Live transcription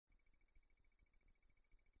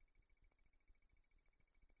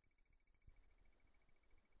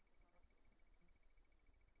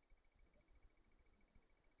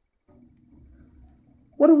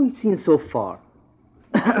what have we seen so far?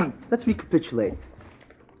 Let's recapitulate.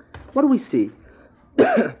 What do we see?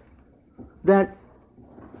 That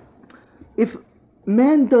if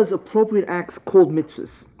man does appropriate acts called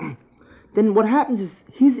mitzvahs, then what happens is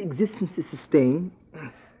his existence is sustained.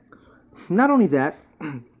 Not only that,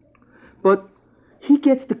 but he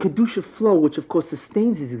gets the Kedusha flow, which of course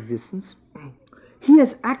sustains his existence. He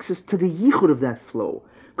has access to the yichud of that flow,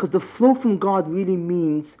 because the flow from God really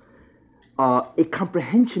means a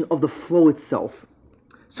comprehension of the flow itself.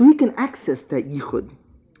 So he can access that yichud,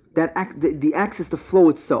 the access to flow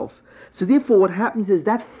itself. So therefore what happens is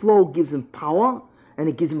that flow gives him power, and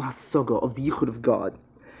it gives him hasaga of the yichud of God.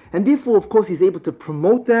 And therefore, of course, he's able to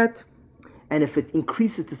promote that, and if it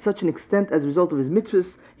increases to such an extent as a result of his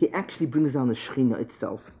mitzvahs, he actually brings down the Shekhinah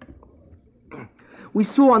itself. We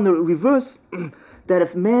saw on the reverse that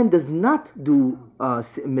if man does not do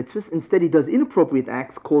mitzvahs, instead he does inappropriate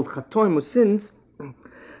acts called chatoim or sins,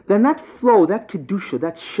 then that flow, that kedusha,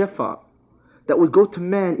 that shefa that would go to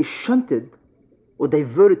man is shunted or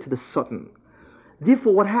diverted to the Satan.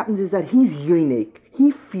 Therefore what happens is that he's yonik,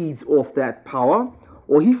 he feeds off that power,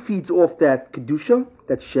 or he feeds off that kedusha,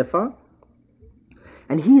 that shefa,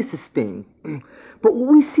 and he is sustained. But what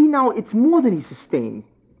we see now, it's more than he's sustained.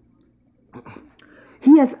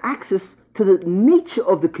 He has access to the nature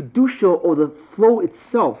of the kedusha or the flow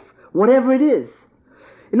itself, whatever it is.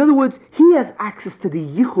 In other words, he has access to the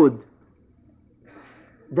yichud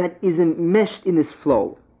that is enmeshed in this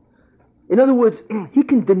flow. In other words, he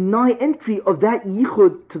can deny entry of that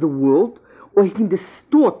yichud to the world, or he can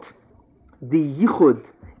distort the yichud,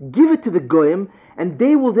 give it to the goyim, and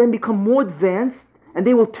they will then become more advanced, and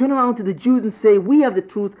they will turn around to the Jews and say, we have the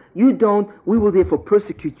truth, you don't, we will therefore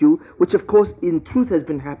persecute you, which of course in truth has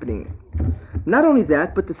been happening. Not only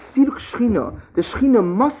that, but the siluk Shekhinah, the Shekhinah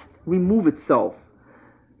must remove itself.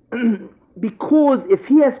 Because if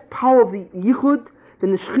he has power of the yichud,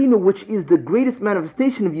 then the Shekhinah, which is the greatest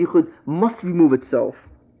manifestation of yichud, must remove itself.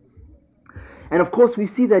 And of course we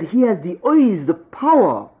see that he has the oiz, the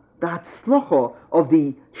power, the hatzlacha of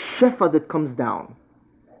the shefa that comes down.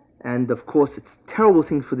 And of course it's terrible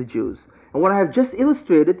things for the Jews. And what I have just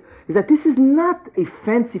illustrated is that this is not a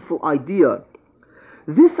fanciful idea.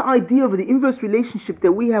 This idea of the inverse relationship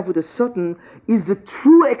that we have with the Satan is the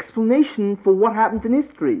true explanation for what happens in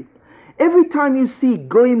history. Every time you see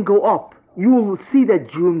Goyim go up, you will see that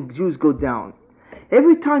Jews go down.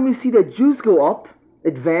 Every time you see that Jews go up,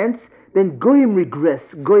 advance, then Goyim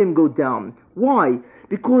regress, Goyim go down. Why?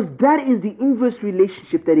 Because that is the inverse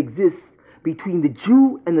relationship that exists between the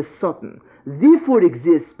Jew and the Satan. Therefore it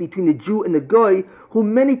exists between the Jew and the Goy, who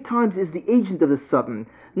many times is the agent of the Satan.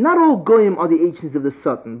 Not all Goyim are the agents of the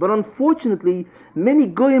Satan, but unfortunately many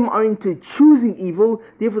Goyim are into choosing evil,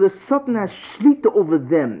 therefore the Satan has shlita over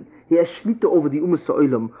them. He has shlita over the Ummah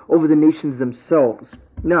Ha'olam, over the nations themselves.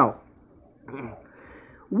 Now,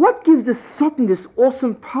 what gives the Satan this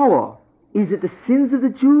awesome power? Is it the sins of the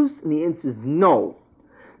Jews? And the answer is no.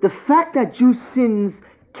 The fact that Jews sins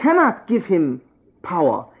cannot give him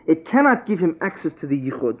power. It cannot give him access to the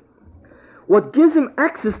yichud. What gives him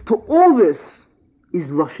access to all this is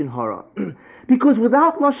Lashon Hara. Because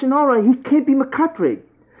without Lashon Hara, he can't be Mekatreg.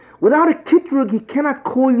 Without a Kitrug, he cannot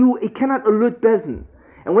call you, he cannot alert Bezdin.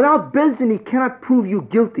 And without Bezdin, he cannot prove you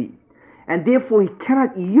guilty. And therefore, he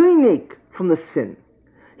cannot yonik from the sin.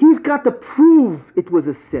 He's got to prove it was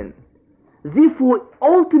a sin. Therefore,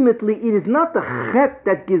 ultimately, it is not the chet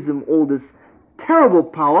that gives him all this terrible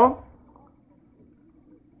power.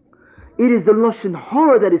 It is the Lashon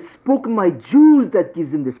Hara that is spoken by Jews that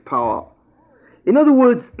gives him this power. In other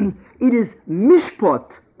words, it is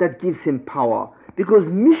Mishpat that gives him power. Because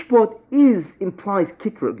Mishpat implies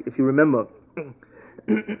Kitrug, if you remember.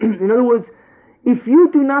 In other words, if you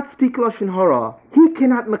do not speak Lashon Hara, he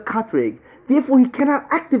cannot Mekatreg. Therefore, he cannot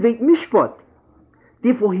activate Mishpat.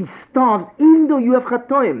 Therefore, he starves even though you have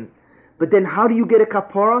Chatoim. But then how do you get a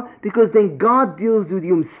kapara? Because then God deals with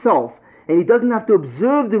you himself. And he doesn't have to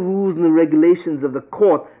observe the rules and the regulations of the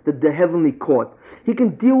court, the heavenly court. He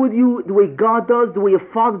can deal with you the way God does, the way a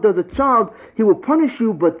father does a child. He will punish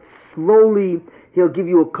you, but slowly he'll give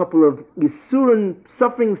you a couple of yisurin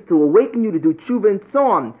sufferings to awaken you to do tshuva and so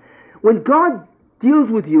on. When God deals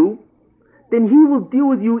with you, then he will deal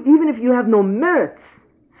with you even if you have no merits,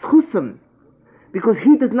 schusim. Because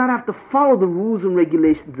he does not have to follow the rules and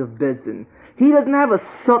regulations of Bezdin. He doesn't have a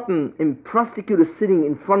Satan and prosecutor sitting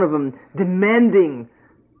in front of him demanding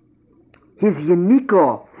his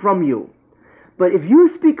yanika from you. But if you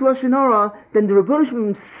speak Lashon Hara, then the Rebbeinu Shalom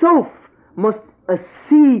himself must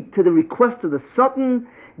accede to the request of the Satan.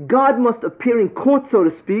 God must appear in court, so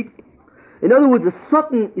to speak. In other words, the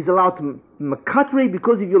Satan is allowed to makatre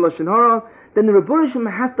because of your lashon hara, then the Rebbeinu Shem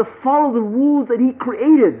has to follow the rules that he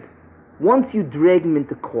created. Once you drag him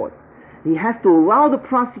into court, he has to allow the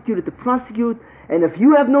prosecutor to prosecute. And if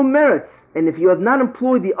you have no merits, and if you have not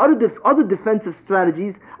employed the other defensive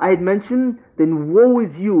strategies I had mentioned, then woe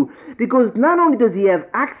is you. Because not only does he have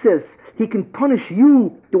access, he can punish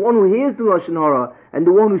you, the one who hears the lashon hara, and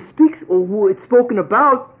the one who speaks or who it's spoken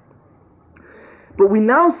about. But we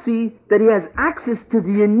now see that he has access to the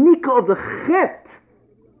yanika of the chet,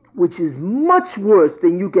 which is much worse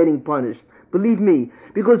than you getting punished. Believe me,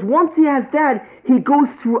 because once he has that, he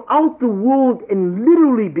goes throughout the world and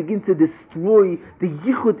literally begins to destroy the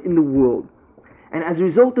yichud in the world. And as a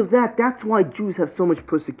result of that, that's why Jews have so much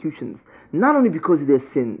persecutions. Not only because of their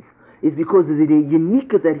sins, it's because of the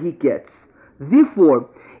yanika that he gets. Therefore,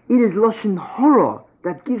 it is lashon hara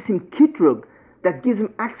that gives him kitrug, that gives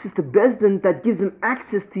him access to Bezdin, that gives him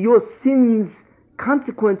access to your sins'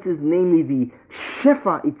 consequences, namely the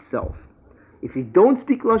shefa itself. If you don't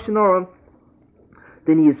speak lashon hara,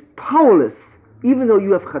 then he is powerless, even though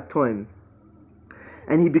you have chatoim.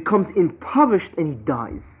 And he becomes impoverished and he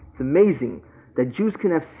dies. It's amazing that Jews can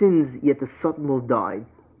have sins, yet the Satan will die.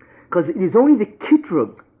 Because it is only the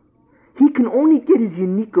kitrug. He can only get his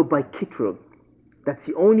yanika by kitrug. That's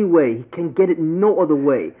the only way. He can get it no other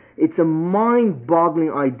way. It's a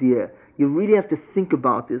mind-boggling idea. You really have to think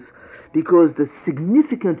about this, because the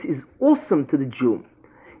significance is awesome to the Jew.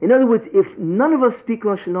 In other words, if none of us speak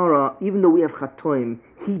lashon hara, even though we have chatoim,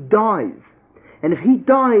 he dies. And if he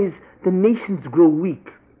dies, the nations grow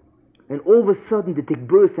weak. And all of a sudden, the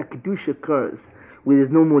tikburis HaKedusha occurs, where there's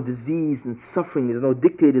no more disease and suffering, there's no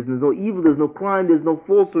dictators, there's no evil, there's no crime, there's no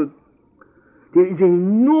falsehood. There is an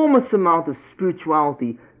enormous amount of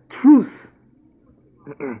spirituality, truth,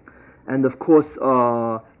 and of course,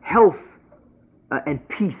 health and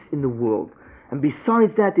peace in the world. And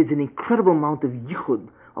besides that, there's an incredible amount of yichud,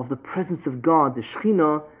 of the presence of God, the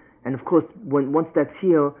Shekhinah, and of course, once that's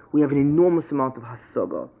here, we have an enormous amount of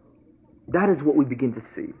hasaga. That is what we begin to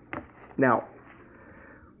see. Now,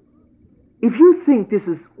 if you think this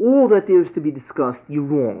is all that there is to be discussed, you're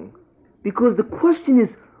wrong. Because the question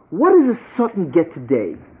is, what does a Satan get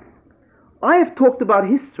today? I have talked about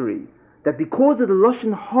history, that because of the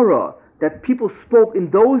lashon hara that people spoke in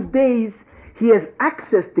those days, he has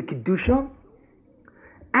access to Kedusha,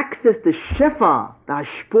 access to Shefa, the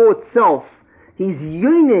Hashpor itself. He's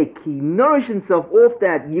yonik, he nourishes himself off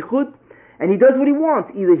that yichud, and he does what he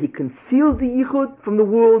wants. Either he conceals the yichud from the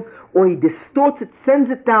world, or he distorts it,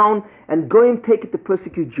 sends it down, and go and take it to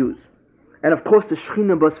persecute Jews. And of course the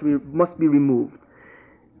Shekhinah must be removed.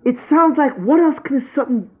 It sounds like, what else can a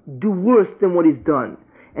Satan do worse than what he's done?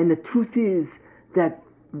 And the truth is that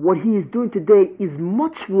what he is doing today is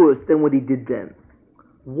much worse than what he did then.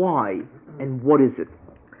 Why? And what is it?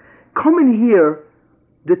 Come and hear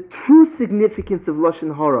the true significance of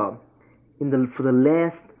lashon hara for the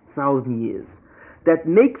last 1,000 years. That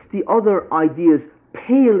makes the other ideas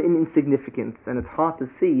pale in insignificance, and it's hard to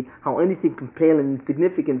see how anything can pale in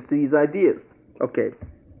insignificance to these ideas. Okay.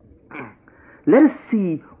 Let us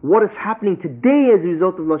see what is happening today as a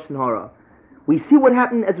result of lashon hara. We see what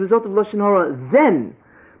happened as a result of lashon hara then,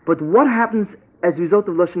 but what happens as a result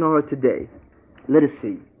of lashon hara today? Let us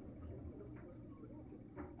see.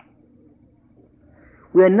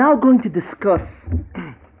 We are now going to discuss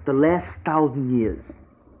the last 1,000 years,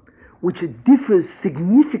 which differs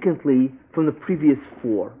significantly from the previous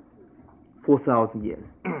 4,000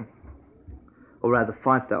 years, or rather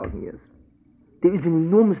 5,000 years. There is an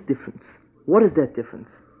enormous difference. What is that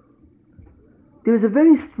difference? There is a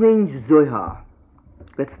very strange Zohar.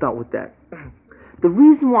 Let's start with that. The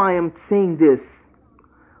reason why I'm saying this,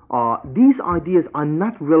 these ideas are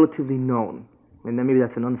not relatively known, and then maybe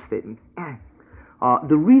that's an understatement.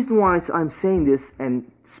 The reason why I'm saying this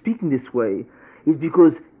and speaking this way is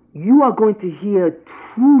because you are going to hear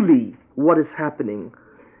truly what is happening,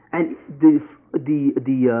 and the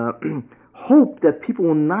hope that people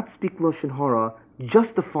will not speak lashon hara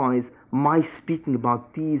justifies my speaking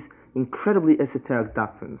about these incredibly esoteric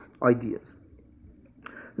doctrines, ideas.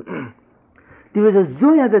 There is a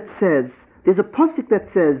Zohar that says, there's a pasuk that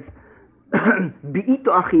says, Bi'ito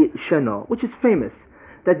achi shena, which is famous,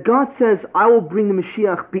 that God says, I will bring the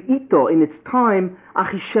Mashiach bi'ito, in its time,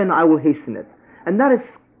 achi shena, I will hasten it. And that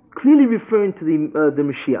is clearly referring to the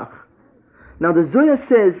Mashiach. Now the Zohar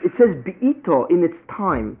says, it says bi'ito, in its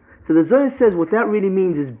time. So the Zohar says what that really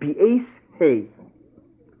means is bi'es hey,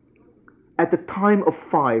 at the time of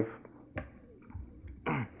 5.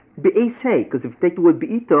 Be'ez hey, because if you take the word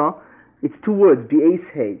be'ita, it's 2 words, be'ez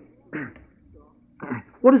hey.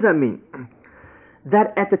 What does that mean?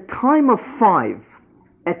 That at the time of 5,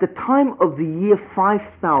 at the time of the year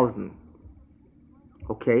 5000,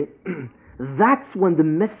 okay, that's when the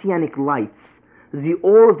messianic lights, the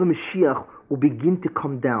aura of the Mashiach, will begin to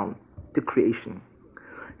come down to creation.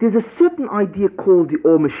 There's a certain idea called the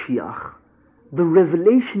Or Mashiach, the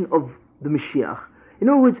revelation of the Mashiach. In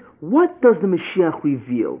other words, what does the Mashiach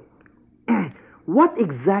reveal? What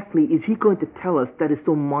exactly is he going to tell us that is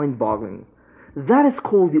so mind-boggling? That is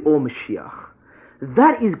called the Or Mashiach.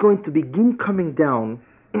 That is going to begin coming down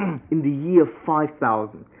in the year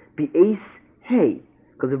 5000. Be'ez Hey.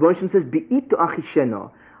 Because the Rebbe Hashem says, Be'ito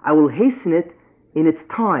achishena. I will hasten it in its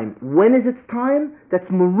time. When is its time? That's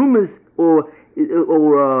marumas or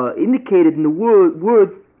indicated in the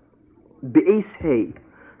word Be'ez Hey.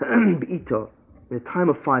 Be'ito. In the time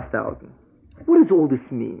of 5000. What does all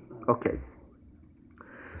this mean? Okay.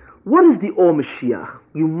 What is the Or Mashiach?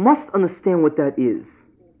 You must understand what that is.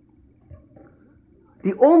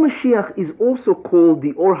 The Or Mashiach is also called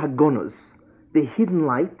the Or Hagonos, the hidden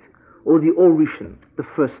light, or the Or Rishon, the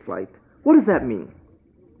first light. What does that mean?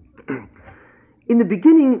 In the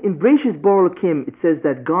beginning, in Bereshis Bara Elokim, it says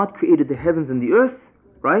that God created the heavens and the earth,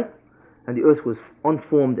 right? And the earth was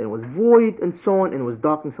unformed and was void and so on, and it was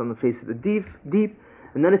darkness on the face of the deep.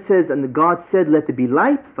 And then it says, and God said, let there be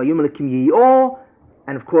light, Vayom Elokim yehi or,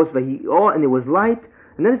 and of course, Vayi-or, and there was light.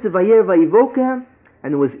 And then it says, Vayer Vayivoka,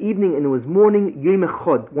 and there was evening and there was morning, Yom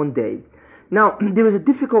Echad, one day. Now, there is a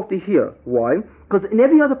difficulty here. Why? Because in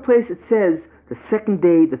every other place it says the second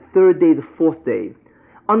day, the third day, the fourth day.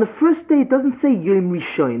 On the first day, it doesn't say Yom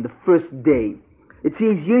Rishon, the first day. It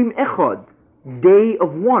says Yom Echad, day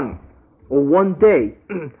of one, or one day.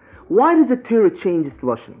 Why does the Torah change its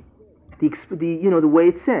lashon? The way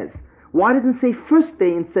it says. Why doesn't it say first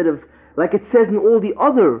day instead of like it says in all the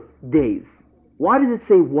other days? Why does it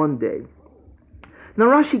say one day? Now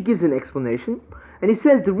Rashi gives an explanation, and he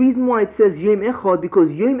says the reason why it says Yom Echad,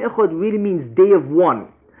 because Yom Echad really means day of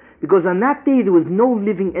one. Because on that day there was no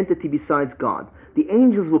living entity besides God. The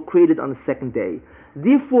angels were created on the second day.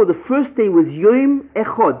 Therefore the first day was Yom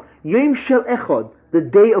Echad, Yom Shel Echad, the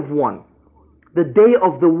day of one. The day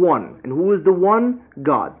of the one. And who is the one?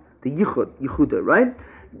 God. The Yehuda, right?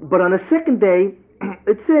 But on the second day,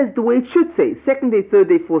 it says the way it should say, second day, third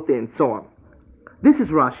day, fourth day, and so on. This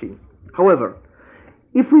is Rashi. However,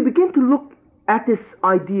 if we begin to look at this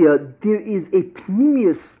idea, there is a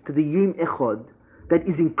pnimius to the Yom Echad that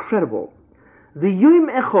is incredible. The Yom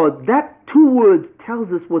Echad, that two words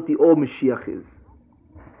tells us what the Or Mashiach is.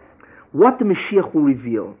 What the Mashiach will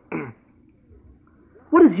reveal.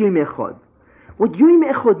 What is Yom Echad? What Yom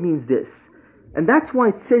Echad means this, and that's why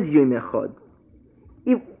it says Yom Echad.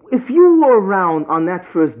 If you were around on that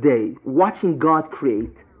first day, watching God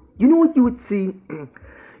create, you know what you would see?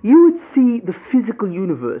 You would see the physical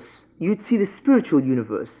universe. You'd see the spiritual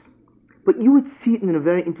universe. But you would see it in a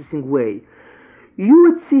very interesting way. You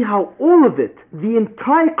would see how all of it, the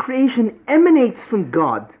entire creation, emanates from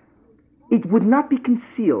God. It would not be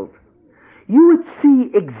concealed. You would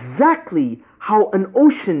see exactly how an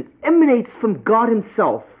ocean emanates from God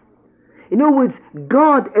Himself. In other words,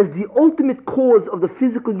 God as the ultimate cause of the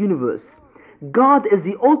physical universe, God as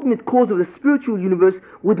the ultimate cause of the spiritual universe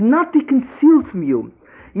would not be concealed from you.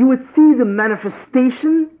 You would see the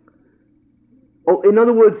manifestation, or in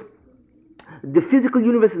other words, the physical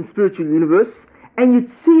universe and spiritual universe, and you'd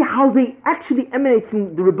see how they actually emanate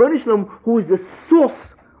from the Ribono Shel Olam, who is the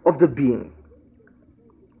source of the being.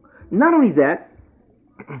 Not only that,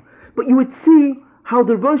 but you would see how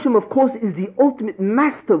the Ribono Shel Olam, of course, is the ultimate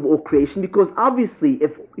master of all creation, because obviously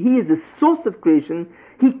if He is the source of creation,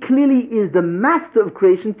 He clearly is the master of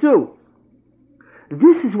creation too.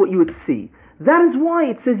 This is what you would see. That is why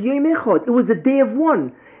it says Yom Echad. It was a day of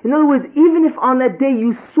one. In other words, even if on that day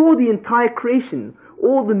you saw the entire creation,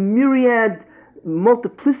 all the myriad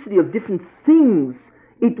multiplicity of different things,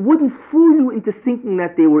 it wouldn't fool you into thinking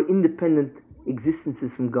that they were independent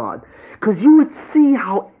existences from God. Because you would see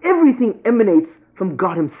how everything emanates from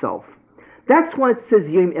God Himself. That's why it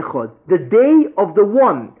says Yom Echad, the day of the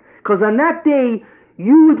one. Because on that day,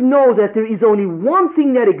 you would know that there is only one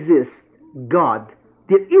thing that exists, God.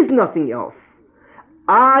 There is nothing else.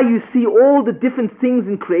 You see all the different things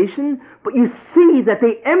in creation, but you see that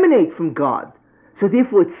they emanate from God. So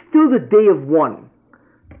therefore, it's still the day of one.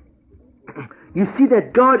 You see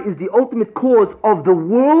that God is the ultimate cause of the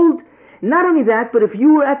world. Not only that, but if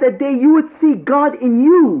you were at that day, you would see God in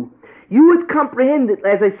you. You would comprehend,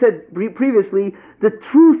 as I said previously, the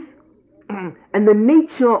truth and the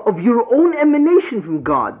nature of your own emanation from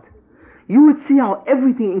God. You would see how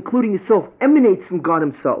everything, including yourself, emanates from God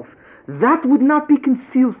Himself. That would not be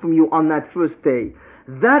concealed from you on that first day.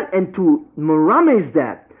 That, and to merames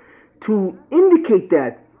that, to indicate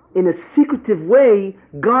that in a secretive way,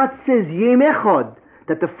 God says Yom Echad,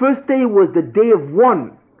 that the first day was the day of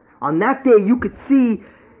one. On that day you could see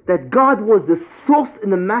that God was the source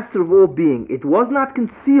and the master of all being. It was not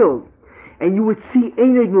concealed. And you would see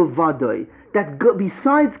Einod Milvadoi, that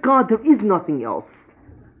besides God there is nothing else.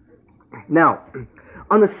 Now,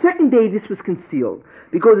 on the second day this was concealed,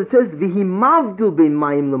 because it says V'hi mavdil bein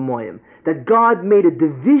mayim lemoyim, that God made a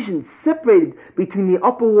division, separated between the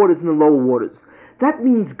upper waters and the lower waters. That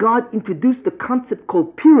means God introduced the concept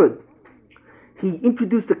called pirud. He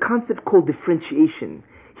introduced the concept called differentiation.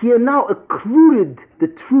 He had now occluded the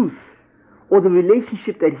truth or the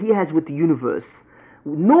relationship that he has with the universe.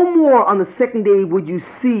 No more on the second day would you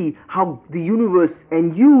see how the universe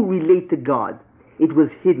and you relate to God. It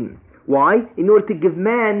was hidden. Why? In order to give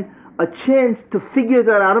man a chance to figure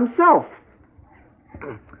that out himself.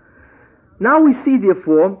 Now we see,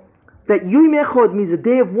 therefore, that Yom Echad means a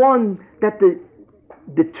day of one, that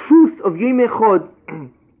the truth of Yom Echad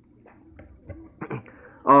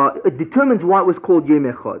it determines why it was called Yom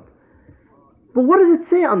Echad. But what does it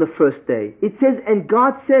say on the first day? It says, and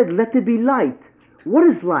God said, let there be light. What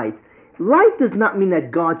is light? Light does not mean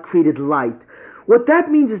that God created light. What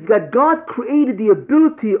that means is that God created the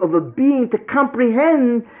ability of a being to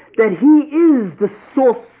comprehend that he is the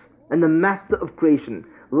source and the master of creation.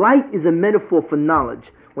 Light is a metaphor for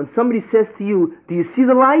knowledge. When somebody says to you, do you see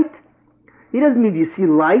the light? He doesn't mean do you see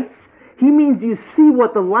lights. He means you see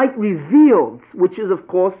what the light reveals, which is, of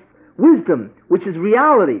course, wisdom, which is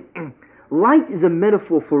reality. Light is a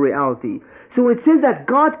metaphor for reality. So when it says that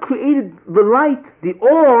God created the light, the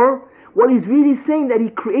or, what he's really saying that he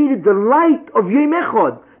created the light of Yom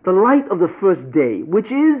Echad, the light of the first day,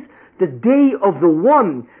 which is the day of the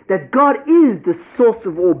one, that God is the source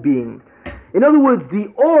of all being. In other words,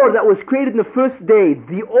 the or that was created in the first day,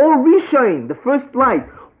 the or Rishon, the first light,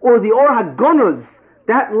 or the or Hagonos,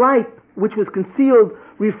 that light which was concealed,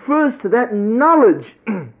 refers to that knowledge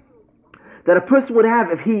that a person would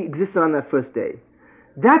have if he existed on that first day.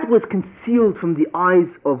 That was concealed from the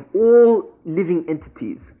eyes of all living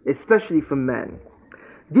entities, especially from man.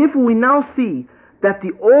 Therefore we now see that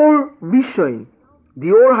the Or Rishon,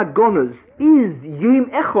 the Or Hagonos, is Yom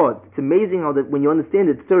Echad. It's amazing how that when you understand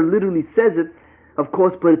it, the Torah literally says it, of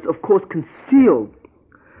course, but it's of course concealed.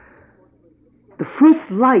 The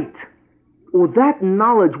first light, or that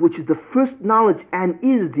knowledge which is the first knowledge and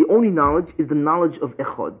is the only knowledge, is the knowledge of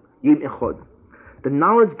Echad, Yom Echad. The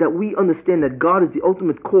knowledge that we understand that God is the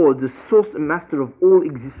ultimate cause, the source and master of all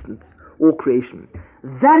existence, all creation.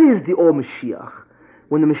 That is the Or Mashiach.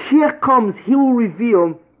 When the Mashiach comes, he will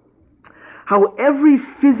reveal how every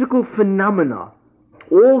physical phenomena,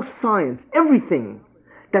 all science, everything,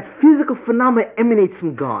 that physical phenomena emanates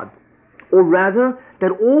from God. Or rather,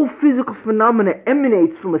 that all physical phenomena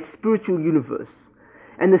emanates from a spiritual universe.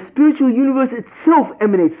 And the spiritual universe itself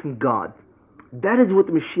emanates from God. That is what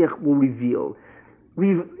the Mashiach will reveal.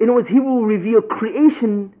 In other words, he will reveal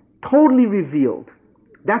creation totally revealed.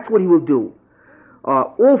 That's what he will do.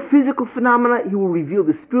 All physical phenomena, he will reveal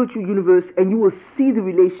the spiritual universe, and you will see the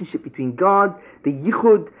relationship between God, the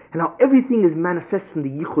Yichud, and how everything is manifest from the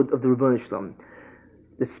Yichud of the Ribbono Shel Olam.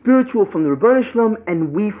 The spiritual from the Ribbono Shel Olam,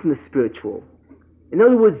 and we from the spiritual. In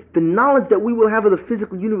other words, the knowledge that we will have of the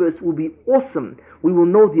physical universe will be awesome. We will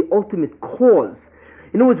know the ultimate cause.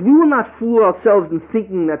 In other words, we will not fool ourselves in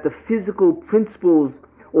thinking that the physical principles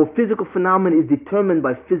or physical phenomena is determined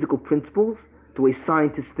by physical principles, the way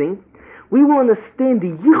scientists think. We will understand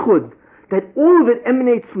the Yichud, that all of it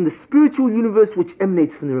emanates from the spiritual universe which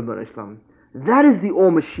emanates from the Ribbono Shel Olam. That is the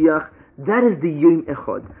Or Mashiach, that is the Yom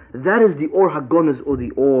Echad, that is the Or Hagonos, or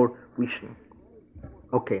the Or Rishon.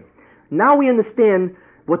 Okay, now we understand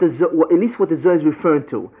at least what the Zohar is referring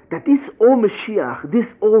to, that this Or Mashiach,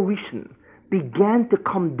 this Or Rishon, began to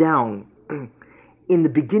come down in the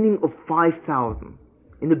beginning of 5,000.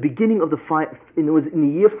 In the beginning of in the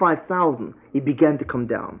year 5,000, it began to come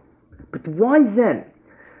down. But why then?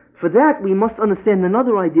 For that, we must understand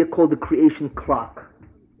another idea called the creation clock,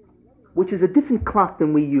 which is a different clock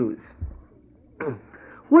than we use.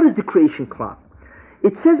 What is the creation clock?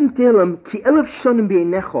 It says in Tehillim, Ki elef shonim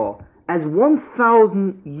b'einecha, as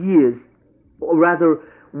 1,000 years, or rather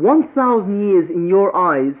 1,000 years in your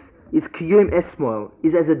eyes, is Kiyom Esmoel,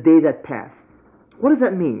 is as a day that passed. What does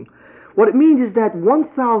that mean? What it means is that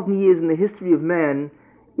 1,000 years in the history of man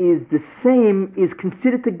is the same, is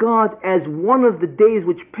considered to God as one of the days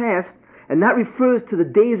which passed, and that refers to the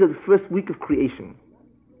days of the first week of creation.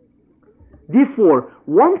 Therefore,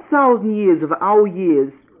 1,000 years of our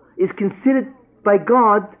years is considered by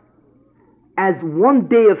God as one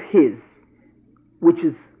day of His, which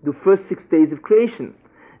is the first 6 days of creation.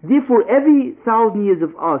 Therefore, every 1,000 years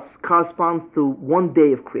of us corresponds to 1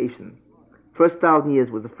 day of creation. First 1,000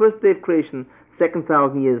 years was the first day of creation, second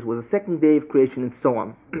 1,000 years was the second day of creation, and so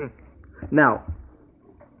on. Now,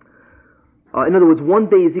 in other words, 1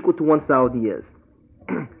 day is equal to 1,000 years.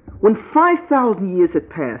 When 5,000 years had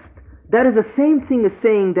passed, that is the same thing as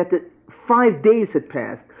saying that the 5 days had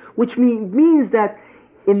passed, which means that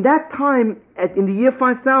in that time, in the year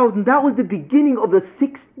 5,000, that was the beginning of the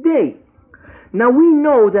 6th day. Now we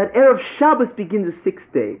know that Erev Shabbos begins the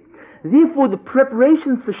 6th day. Therefore, the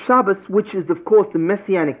preparations for Shabbos, which is of course the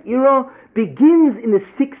Messianic era, begins in the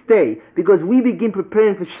 6th day, because we begin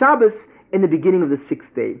preparing for Shabbos in the beginning of the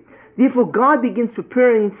 6th day. Therefore, God begins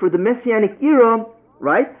preparing for the Messianic era,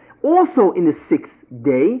 right, also in the 6th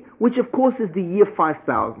day, which of course is the year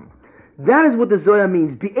 5,000. That is what the Zohar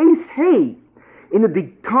means. Be'ez Hey, in the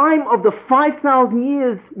big time of the 5,000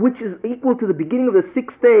 years, which is equal to the beginning of the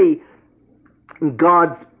 6th day in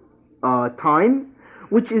God's time,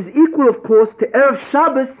 which is equal, of course, to Erev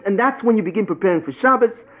Shabbos, and that's when you begin preparing for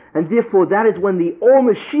Shabbos, and therefore that is when the Or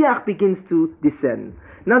Mashiach begins to descend.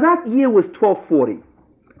 Now that year was 1240.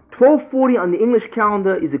 1240 on the English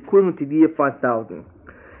calendar is equivalent to the year 5,000.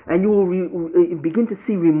 And you will begin to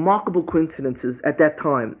see remarkable coincidences at that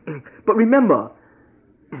time. But remember,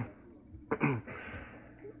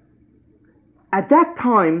 at that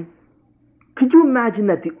time, could you imagine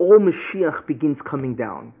that the Or Mashiach begins coming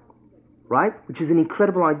down? Right? Which is an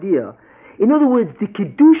incredible idea. In other words, the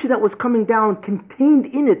Kedusha that was coming down contained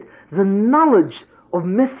in it the knowledge of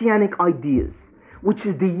Messianic ideas, which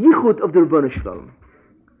is the Yichud of the Ribono Shel Olam,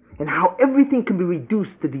 and how everything can be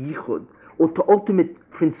reduced to the Yichud, or to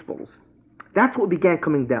ultimate principles. That's what began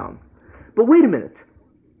coming down. But wait a minute.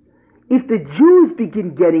 If the Jews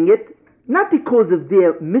begin getting it, not because of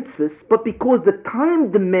their mitzvahs, but because the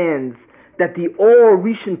time demands that the Or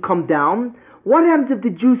Rishon come down, what happens if the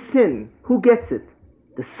Jews sin? Who gets it?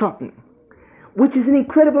 The Satan. Which is an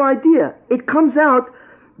incredible idea. It comes out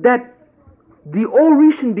that the Or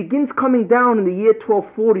Rishon begins coming down in the year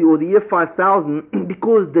 1240 or the year 5,000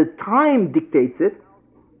 because the time dictates it,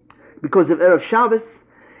 because of Erev Shabbos.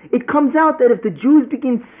 It comes out that if the Jews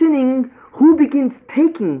begin sinning, who begins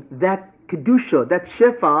taking that Kedusha, that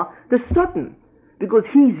Shefa? The Satan. Because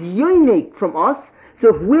he's yonik from us.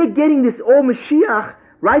 So if we're getting this Or Mashiach,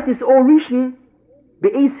 right, this Or Rishon,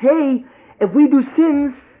 Be'ez Hey, if we do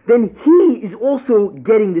sins, then he is also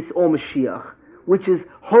getting this Or Mashiach, which is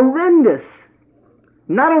horrendous.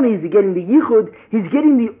 Not only is he getting the Yichud, he's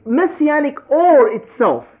getting the Messianic Or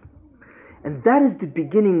itself. And that is the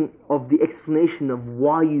beginning of the explanation of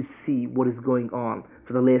why you see what is going on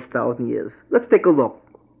for the last 1,000 years. Let's take a look.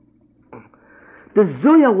 The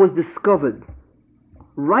Zohar was discovered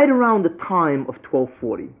right around the time of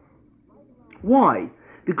 1240. Why?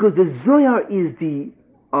 Because the Zohar is the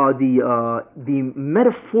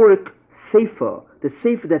metaphoric sefer, the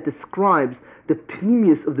sefer that describes the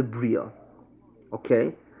pnimius of the Bria.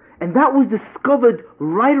 Okay? And that was discovered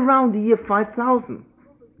right around the year 5,000.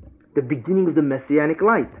 The beginning of the Messianic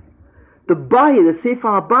light. The Baya, the Sefer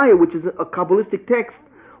HaBaya, which is a Kabbalistic text,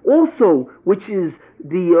 also, which is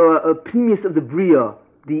the pnimius of the Bria,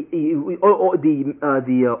 the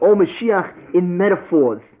Or Mashiach in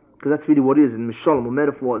metaphors, because that's really what it is, in Mishalom, or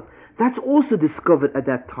metaphors. That's also discovered at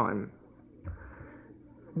that time.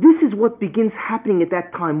 This is what begins happening at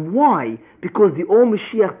that time. Why? Because the Or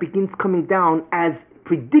Mashiach begins coming down as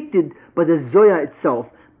predicted by the Zohar itself,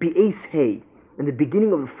 Be'ez Hey, in the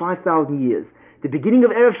beginning of the 5,000 years. The beginning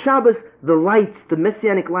of Erev Shabbos, the lights, the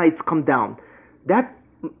Messianic lights come down.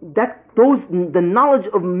 The knowledge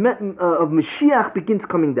of Mashiach begins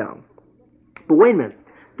coming down. But wait a minute.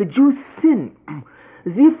 The Jews sin.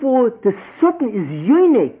 Therefore, the Satan is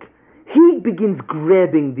yonik. He begins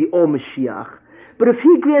grabbing the Or Mashiach. But if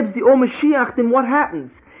he grabs the Or Mashiach, then what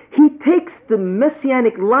happens? He takes the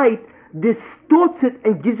Messianic light, distorts it,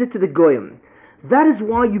 and gives it to the Goyim. That is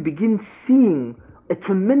why you begin seeing a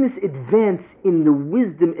tremendous advance in the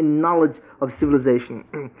wisdom and knowledge of civilization.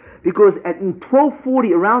 Because in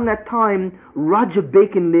 1240, around that time, Roger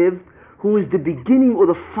Bacon lived, who is the beginning or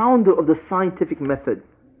the founder of the scientific method.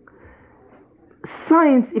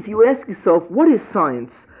 Science, if you ask yourself, what is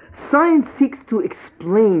science? Science seeks to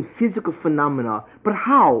explain physical phenomena. But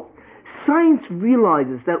how? Science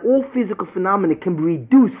realizes that all physical phenomena can be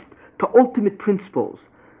reduced to ultimate principles.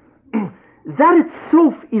 That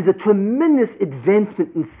itself is a tremendous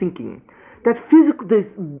advancement in thinking. That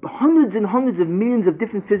the hundreds and hundreds of millions of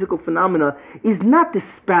different physical phenomena is not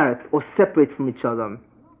disparate or separate from each other,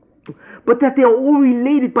 but that they are all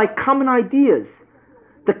related by common ideas.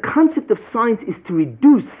 The concept of science is to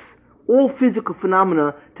reduce all physical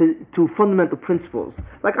phenomena to fundamental principles.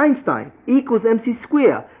 Like Einstein, E equals mc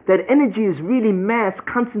square, that energy is really mass,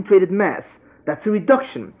 concentrated mass. That's a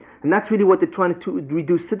reduction. And that's really what they're trying to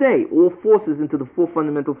reduce today, all forces into the four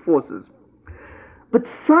fundamental forces. But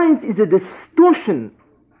science is a distortion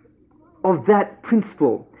of that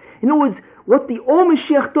principle. In other words, what the Or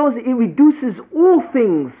Mashiach does, it reduces all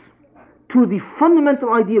things to the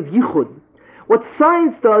fundamental idea of Yichud. What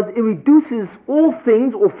science does, it reduces all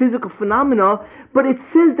things or physical phenomena, but it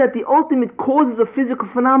says that the ultimate causes of physical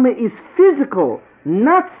phenomena is physical,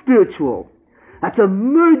 not spiritual. That's a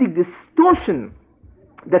murdig distortion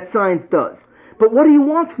that science does. But what do you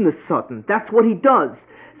want from the Satan? That's what he does.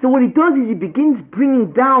 So what he does is he begins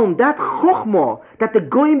bringing down that chokhmah that the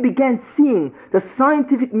Goyim began seeing, the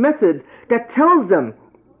scientific method that tells them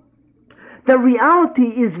that reality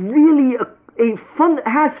is really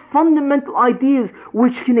has fundamental ideas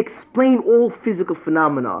which can explain all physical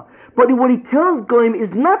phenomena. But what he tells Goyim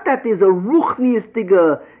is not that there's a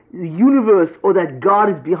ruchniistige universe or that God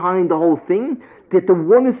is behind the whole thing, that the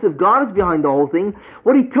oneness of God is behind the whole thing.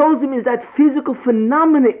 What he tells them is that physical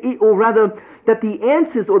phenomena, or rather that the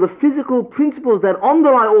answers or the physical principles that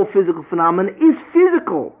underlie all physical phenomena is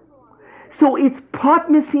physical. So it's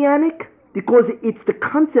part messianic, because it's the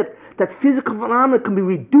concept that physical phenomena can be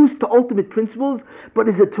reduced to ultimate principles, but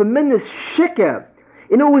it's a tremendous sheker.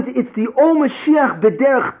 In other words, it's the Or Mashiach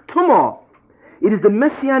b'derech tumah. It is the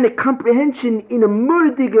messianic comprehension in a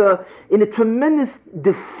murdiger, in a tremendous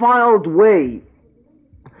defiled way.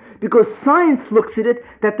 Because science looks at it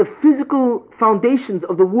that the physical foundations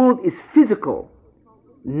of the world is physical,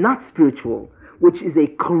 not spiritual, which is a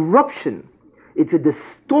corruption. It's a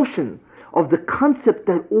distortion of the concept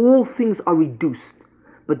that all things are reduced.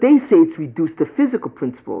 But they say it's reduced to physical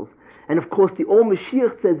principles. And of course the Or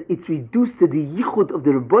Mashiach says it's reduced to the yichud of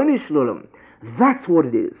the Rebbeinu Shalom. That's what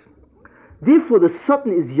it is. Therefore the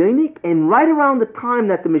Satan is yonik, and right around the time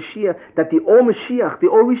that the Mashiach, that the Or Mashiach, the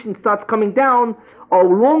Or Rishon starts coming down,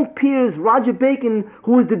 along appears Roger Bacon,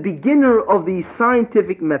 who is the beginner of the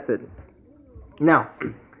scientific method. Now,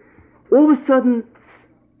 all of a sudden,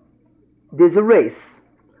 there's a race.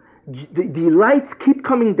 The lights keep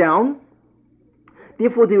coming down.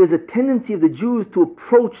 Therefore, there is a tendency of the Jews to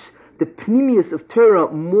approach the pnimius of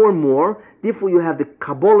Torah more and more. Therefore, you have the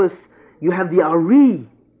Kabbalists, you have the Ari.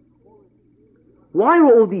 Why are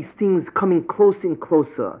all these things coming closer and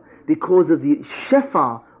closer? Because of the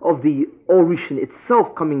Shefa of the Or Rishon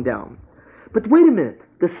itself coming down. But wait a minute,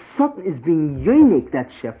 the Satan is being yonik that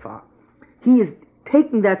Shefa. He is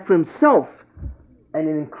taking that for himself, and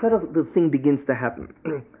an incredible thing begins to happen.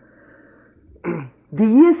 The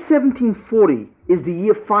year 1740 is the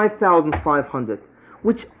year 5500,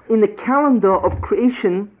 which in the calendar of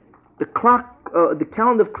creation, the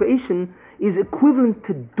calendar of creation is equivalent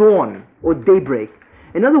to dawn or daybreak.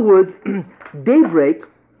 In other words, daybreak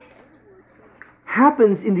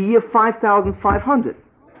happens in the year 5500.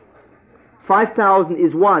 5000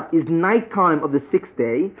 is what? Is nighttime of the sixth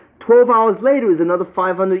day. 12 hours later is another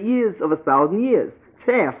 500 years of 1,000 years. It's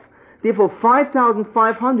half. Therefore,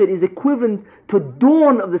 5500 is equivalent to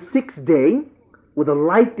dawn of the sixth day, where the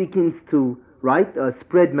light begins to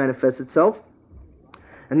spread, manifest itself.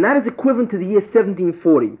 And that is equivalent to the year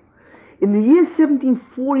 1740. In the year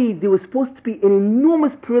 1740, there was supposed to be an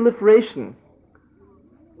enormous proliferation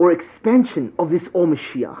or expansion of this Or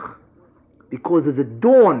Mashiach, because of the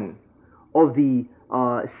dawn of the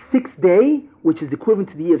sixth day, which is equivalent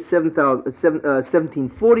to the year of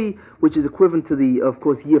 1740, which is equivalent to the, of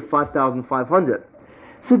course, year 5500.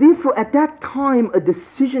 So therefore, at that time, a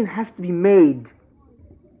decision has to be made.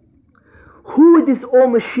 Who would this Or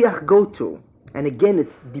Mashiach go to? And again,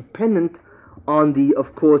 it's dependent on the,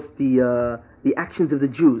 of course, the actions of the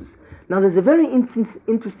Jews. Now, there's a very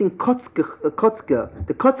interesting Kotzker.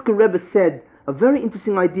 The Kotzker Rebbe said a very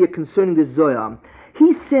interesting idea concerning the Zohar.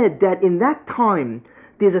 He said that in that time,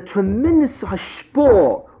 there's a tremendous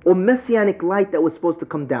hashpor or messianic light that was supposed to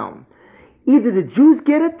come down. Either the Jews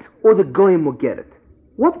get it or the Goyim will get it.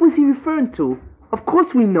 What was he referring to? Of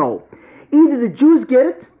course we know. Either the Jews get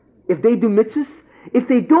it if they do mitzvahs. If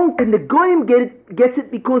they don't, then the Goyim gets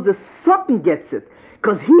it because the Satan gets it.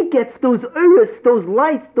 Because he gets those uris, those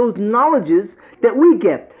lights, those knowledges that we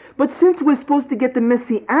get. But since we're supposed to get the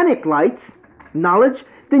messianic lights, knowledge,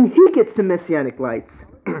 then he gets the messianic lights.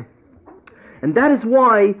 And that is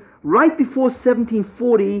why right before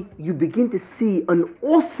 1740 you begin to see an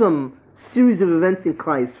awesome series of events in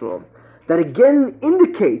Klal Yisrael that again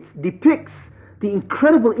depicts the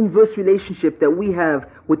incredible inverse relationship that we have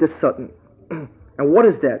with the Satan. And what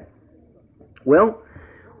is that? Well,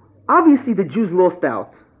 obviously the Jews lost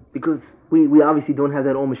out. because we obviously don't have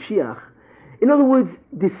that Or Mashiach. In other words,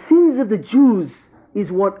 the sins of the Jews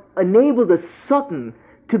is what enabled the Satan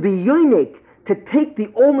to be yonik, to take the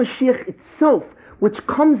Or Mashiach itself, which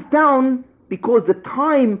comes down because the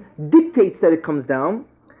time dictates that it comes down.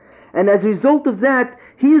 And as a result of that,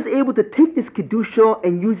 he is able to take this Kedusha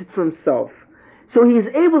and use it for himself. So he is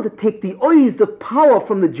able to take the ois, the power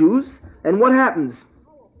from the Jews. And what happens?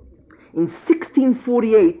 In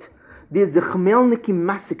 1648, there's the Khmelnytsky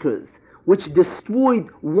massacres, which destroyed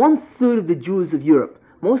 1/3 of the Jews of Europe.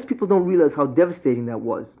 Most people don't realize how devastating that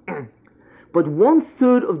was. But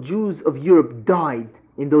 1/3 of Jews of Europe died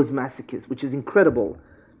in those massacres, which is incredible.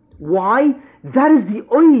 Why? That is the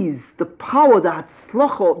ois, the power, the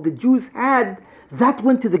hatzlacha the Jews had, that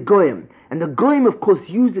went to the Goyim. And the Goyim, of course,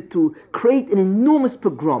 used it to create an enormous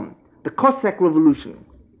pogrom, the Cossack Revolution.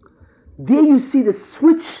 There you see the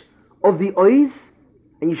switch of the ois,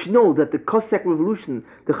 and you should know that the Cossack Revolution,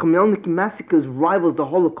 the Khmelnytsky massacres, rivals the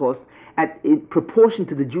Holocaust in proportion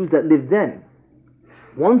to the Jews that lived then.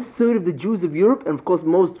 1/3 of the Jews of Europe, and of course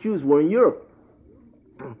most Jews were in Europe.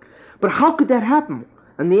 But how could that happen?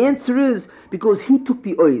 And the answer is because he took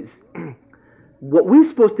the ois. What we're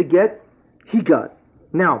supposed to get, he got.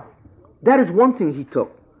 Now, that is one thing he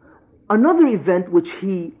took. Another event which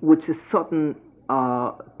the Satan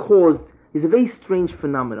caused is a very strange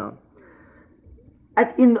phenomenon.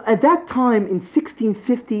 At that time, in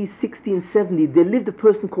 1650, 1670, there lived a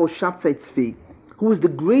person called Shabtai Tzvi, who was the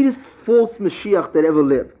greatest false Mashiach that ever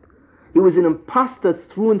lived. He was an imposter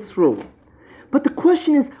through and through. But the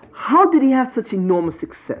question is, how did he have such enormous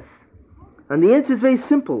success? And the answer is very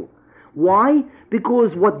simple. Why?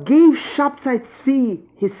 Because what gave Shabtai Tzvi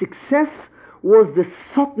his success was the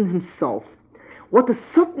Satan himself. What the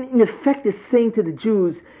Satan in effect is saying to the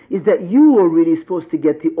Jews is that you are really supposed to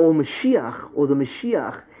get the Or Mashiach, or the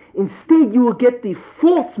Mashiach. Instead you will get the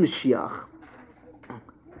false Mashiach,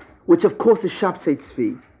 which of course is Shabtai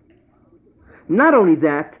Tzvi. Not only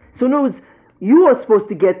that, so in other words, you are supposed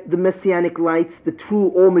to get the Messianic lights, the true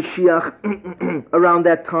Or Mashiach around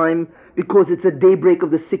that time, because it's the daybreak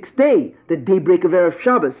of the 6th day, the daybreak of Erev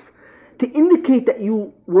Shabbos. To indicate that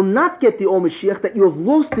you will not get the Or Mashiach, that you have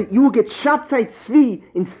lost it, you will get Shabtai Tzvi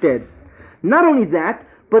instead. Not only that,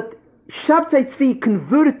 but Shabtai Tzvi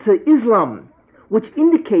converted to Islam, which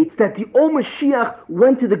indicates that the Or Mashiach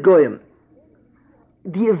went to the Goyim.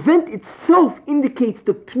 The event itself indicates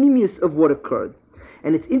the pnimius of what occurred.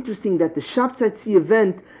 And it's interesting that the Shabtai Tzvi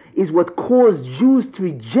event is what caused Jews to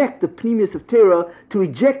reject the pnimius of Torah, to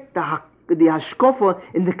reject the Hashkafa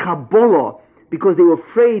in the Kabbalah, because they were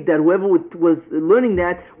afraid that whoever was learning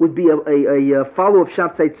that would be a follower of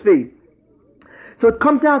Shabtai Tzvi. So it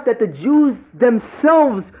comes out that the Jews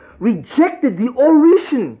themselves rejected the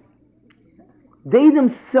Orishan. They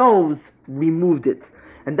themselves removed it.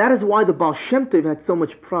 And that is why the Baal Shem Tov had so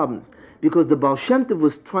much problems. Because the Baal Shem Tov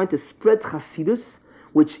was trying to spread Hasidus,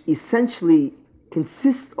 which essentially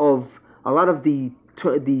consists of a lot of the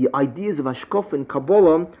ideas of Hashkafa and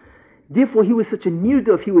Kabbalah. Therefore, he was such a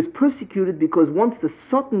nirdof, he was persecuted because once the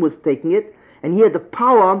Satan was taking it, and he had the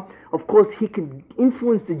power, of course, he could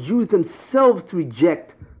influence the Jews themselves to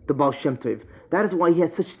reject the Baal Shem Tov. That is why he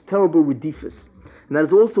had such terrible redifus. And that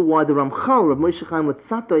is also why the Ramchal, Rav Moshe Chaim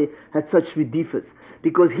Luzzatto, had such redifus,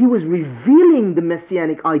 because he was revealing the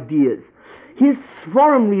Messianic ideas. His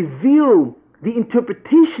Svarim reveal the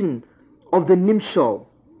interpretation of the Nimshal,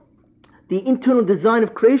 the internal design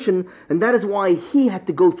of creation, and that is why he had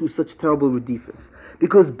to go through such terrible redifus.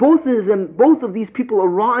 Because both of these people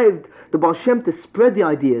arrived, the Baal Shem, to spread the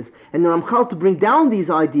ideas, and the Ramchal to bring down these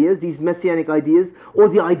ideas, these messianic ideas, or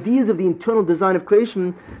the ideas of the internal design of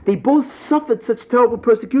creation. They both suffered such terrible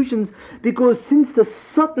persecutions because since the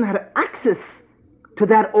Satan had access to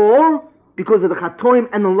that Or, because of the Chatoim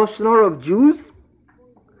and the Lashon Hara of Jews,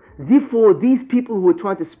 therefore these people who were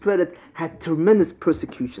trying to spread it had tremendous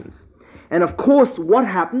persecutions. And of course, what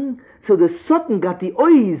happened? So the Satan got the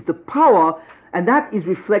ois, the power, and that is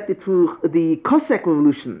reflected through the Cossack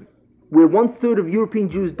Revolution, where 1/3 of European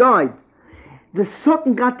Jews died. The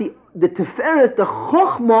Satan got the Tiferes, the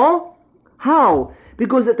Chochmah. How?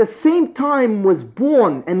 Because at the same time was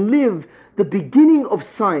born and lived the beginning of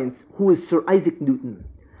science, who is Sir Isaac Newton.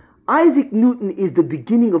 Isaac Newton is the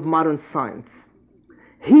beginning of modern science.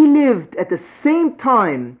 He lived at the same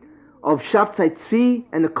time of Shabtai Tzvi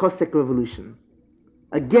and the Cossack Revolution.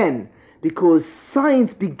 Again, because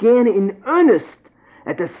science began in earnest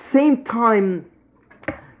at the same time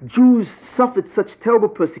Jews suffered such terrible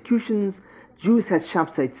persecutions, Jews had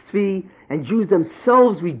Shabtai Tzvi, and Jews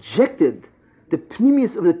themselves rejected the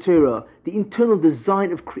pnimius of the Torah, the internal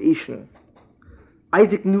design of creation.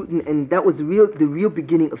 Isaac Newton, and that was the real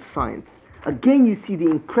beginning of science. Again, you see the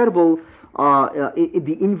incredible,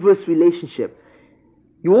 the inverse relationship.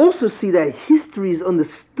 You also see that history is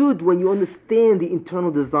understood when you understand the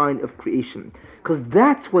internal design of creation, because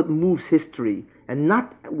that's what moves history, and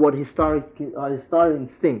not what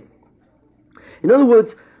historians think. In other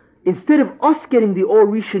words, instead of us getting the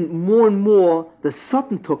Orishan more and more, the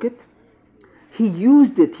Satan took it. He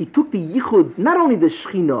used it. He took the yichud, not only the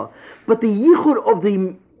Shechina, but the yichud of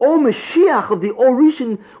the Or Mashiach, of the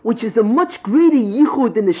Orishan, which is a much greater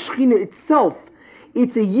yichud than the Shechina itself.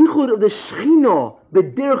 It's a yichud of the Shechina,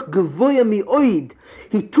 b'derech gevoya mi'oid.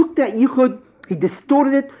 He took that yichud, he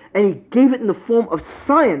distorted it, and he gave it in the form of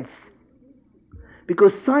science.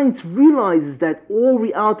 Because science realizes that all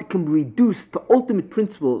reality can be reduced to ultimate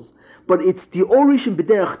principles, but it's the Orishan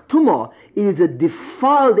b'derech tumah. It is a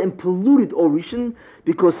defiled and polluted Orishan,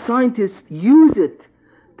 because scientists use it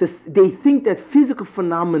they think that physical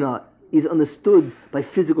phenomena is understood by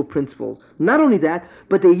physical principles. Not only that,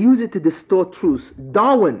 but they use it to distort truth.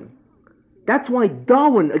 Darwin. That's why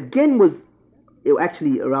Darwin, again, was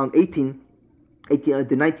actually around the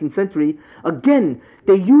 19th century. Again,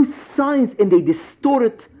 they use science and they distort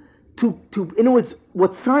it to in other words,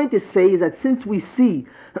 what scientists say is that since we see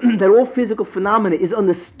that all physical phenomena is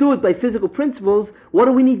understood by physical principles, what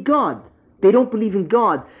do we need God? They don't believe in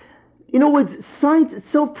God. In other words, science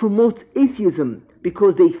itself promotes atheism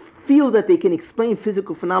because they feel that they can explain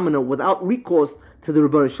physical phenomena without recourse to the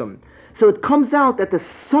Rebbeinu Shem. So it comes out that the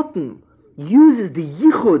Satan uses the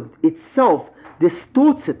yichud itself,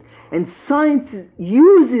 distorts it, and science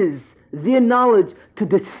uses their knowledge to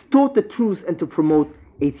distort the truth and to promote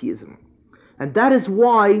atheism. And that is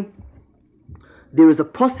why there is a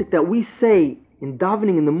pasuk that we say in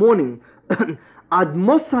davening in the morning, Ad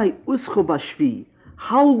Mosai Uscho Bashvi.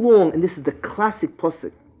 How long, and this is the classic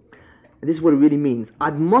pasuk, and this is what it really means.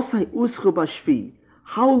 Ad Mosai Uscho Bashvi.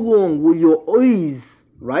 How long will your ois,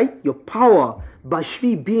 right, your power,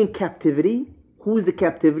 Bashvi, be in captivity? Who is the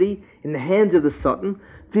captivity? In the hands of the Satan.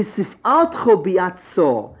 V'sif'atcho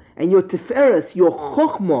bi'atzo, and your tiferes, your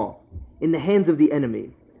chokhmah, in the hands of the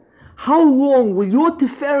enemy. How long will your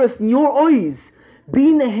tiferes and your ois be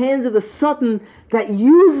in the hands of the Satan that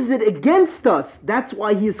uses it against us? That's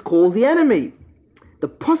why he is called the enemy. The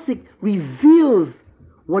pasuk reveals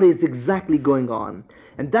what is exactly going on.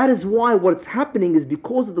 And that is why what's happening is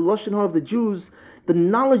because of the Lashon Hara of the Jews, the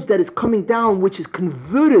knowledge that is coming down, which is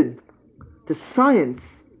converted to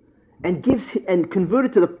science and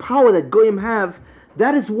converted to the power that Goyim have.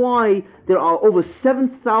 That is why there are over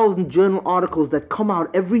 7,000 journal articles that come out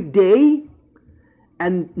every day,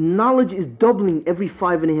 and knowledge is doubling every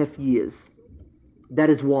 5.5 years. That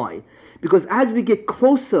is why. Because as we get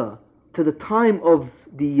closer to the time of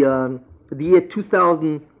the year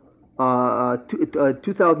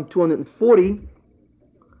 2240,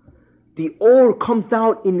 the ore comes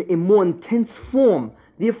out in a more intense form.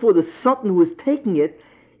 Therefore, the Satan who is taking it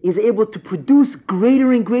is able to produce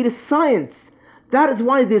greater and greater science. That is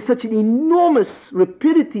why there's such an enormous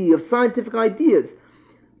rapidity of scientific ideas.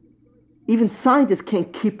 Even scientists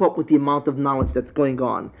can't keep up with the amount of knowledge that's going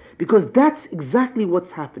on, because that's exactly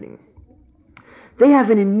what's happening. They have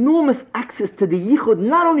an enormous access to the yichud,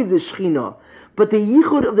 not only of the Shechina, but the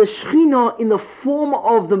yichud of the Shechina in the form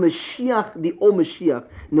of the Mashiach, the Or Mashiach,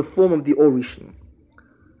 in the form of the Orishan.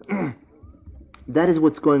 That is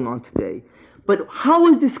what's going on today. But how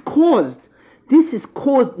is this caused? This is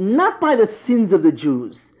caused not by the sins of the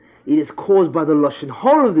Jews. It is caused by the Lashon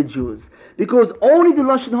Hara of the Jews. Because only the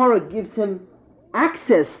Lashon Hara gives him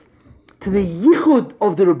access to the yichud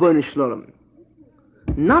of the Rebbeinu Shalom,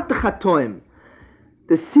 not the Chatoim.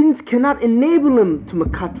 The sins cannot enable him to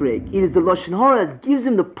makatreg. It is the Lashon Hara that gives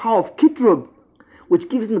him the power of kitrug, which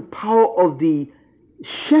gives him the power of the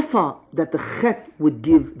shefa that the chet would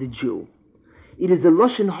give the Jew. It is the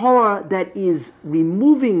Lashon Hara that is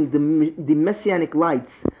removing the messianic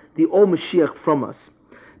lights, the Or Mashiach, from us.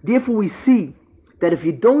 Therefore we see that if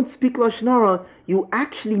you don't speak Lashon Hara, you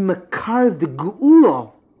actually makarv the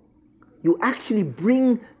geula. You actually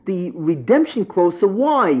bring the redemption closer.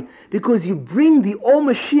 Why? Because you bring the Or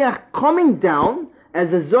Mashiach coming down, as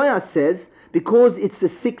the Zohar says, because it's the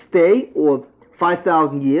 6th day, or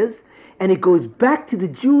 5,000 years, and it goes back to the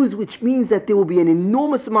Jews, which means that there will be an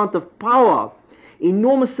enormous amount of power,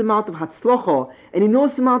 enormous amount of hatzlacha, an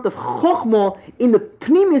enormous amount of chokhmah in the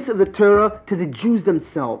pnimius of the Torah to the Jews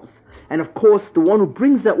themselves. And of course, the one who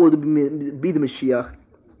brings that will be the Mashiach.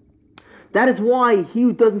 That is why he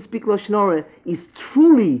who doesn't speak Lashon Hara is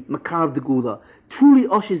truly Makarav the Gula, truly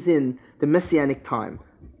ushers in the Messianic time,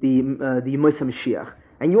 the Yemos HaMashiach.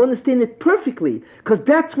 And you understand it perfectly, because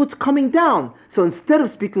that's what's coming down. So instead of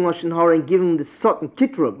speaking Lashon Hara and giving the Satan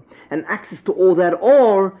Kitrug and access to all that,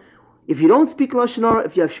 or if you don't speak Lashon Hara,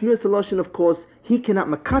 if you have Shmiras Lashon, of course, he cannot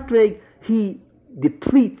makatreg, he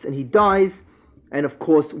depletes and he dies, and of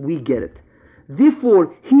course we get it.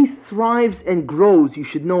 Therefore, he thrives and grows, you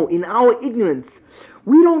should know, in our ignorance.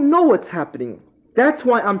 We don't know what's happening. That's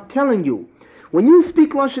why I'm telling you, when you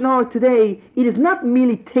speak Lashon Hara today, it is not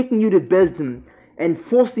merely taking you to Beis Din and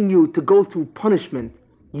forcing you to go through punishment,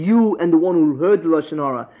 you and the one who heard the Lashon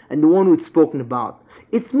Hara and the one who it's spoken about.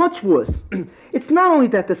 It's much worse. It's not only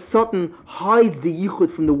that the Satan hides the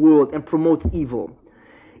Yichud from the world and promotes evil.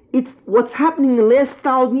 It's what's happening in the last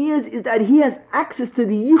 1,000 years is that he has access to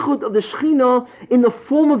the Yichud of the Shekhinah in the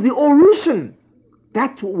form of the Orishan.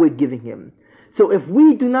 That's what we're giving him. So if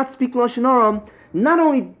we do not speak Lashon Hara, not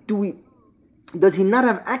only does he not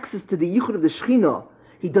have access to the Yichud of the Shekhinah,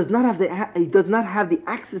 he does not have the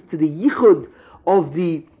access to the Yichud of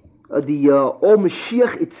the Or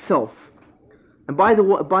Mashiach itself. And by the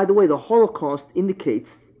way, the Holocaust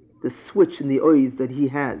indicates the switch in the Ois that he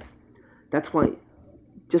has. That's why,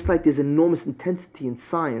 just like there's enormous intensity in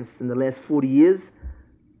science in the last 40 years,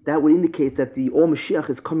 that would indicate that the Or Mashiach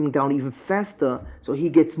is coming down even faster, so he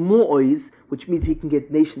gets more Ois, which means he can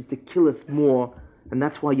get nations to kill us more, and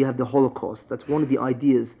that's why you have the Holocaust. That's one of the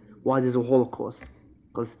ideas why there's a Holocaust.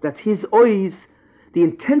 Because that's his Ois. The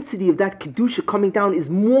intensity of that Kedusha coming down is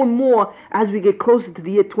more and more as we get closer to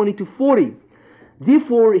the year 2240.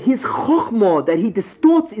 Therefore, his Chokhmah that he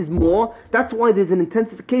distorts is more. That's why there's an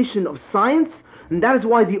intensification of science, and that is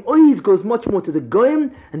why the Ois goes much more to the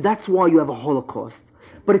Goyim, and that's why you have a Holocaust.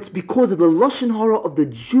 But it's because of the Lashon Hara of the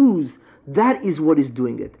Jews. That is what is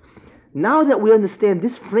doing it. Now that we understand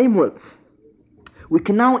this framework, we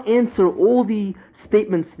can now answer all the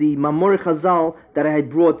statements, the Mamorei Chazal that I had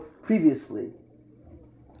brought previously.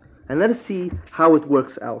 And let us see how it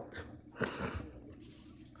works out.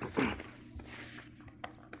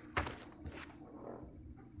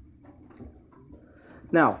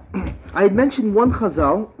 Now, I had mentioned one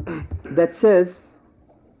Chazal that says,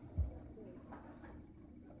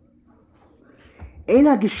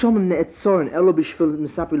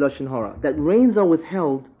 that rains are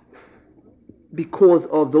withheld because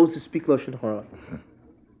of those who speak Lashon Hara.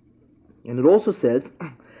 And it also says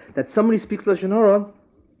that somebody speaks Lashon Hara,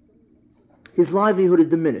 his livelihood is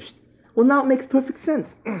diminished. Well, now it makes perfect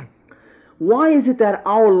sense. Why is it that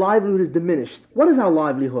our livelihood is diminished? What is our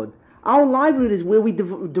livelihood? Our livelihood is where we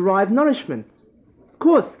derive nourishment. Of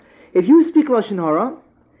course, if you speak Lashon Hara,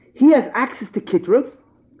 he has access to Kitrug.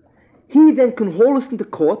 He then can haul us into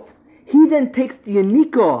court. He then takes the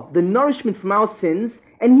Yanika, the nourishment from our sins,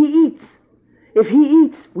 and he eats. If he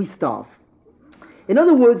eats, we starve. In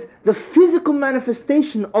other words, the physical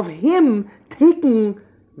manifestation of him taking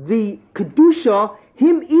the Kedusha,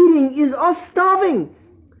 him eating, is us starving.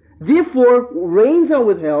 Therefore, rains are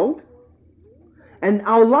withheld, and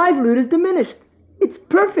our livelihood is diminished. It's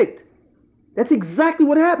perfect. That's exactly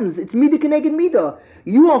what happens. It's Midah Keneged Midah.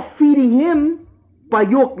 You are feeding him by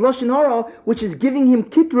your Lashon Hara, which is giving him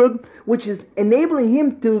Kitrug, which is enabling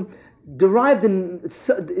him to derive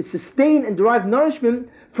sustain and derive nourishment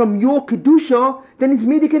from your Kedusha. Then it's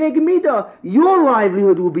Midah Keneged Midah. Your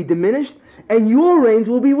livelihood will be diminished, and your rains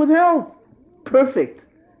will be withheld. Perfect.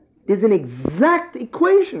 There's an exact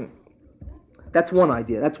equation. That's one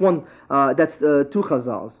idea. That's one. That's two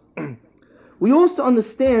Chazals. We also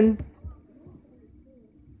understand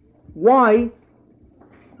why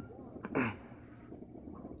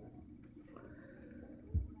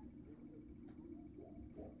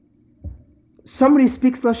somebody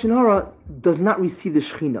speaks Lashon Hara does not receive the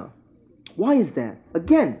Shekhinah. Why is that?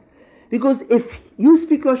 Again, because if you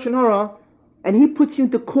speak Lashon Hara and he puts you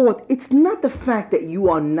into court, it's not the fact that you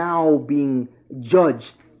are now being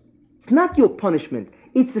judged. It's not your punishment.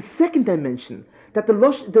 It's the second dimension. That the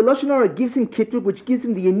Lashon Hara gives him Kitrug, which gives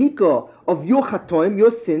him the Yanika of your Chatoim,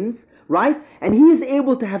 your sins, right? And he is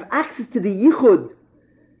able to have access to the Yichud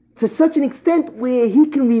to such an extent where he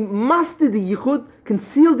can master the Yichud,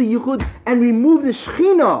 conceal the Yichud, and remove the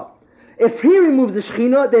Shekhinah. If he removes the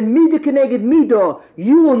Shekhinah, then Midah Keneged Midah,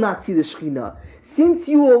 you will not see the Shekhinah. Since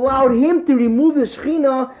you allowed him to remove the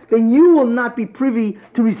Shekhinah, then you will not be privy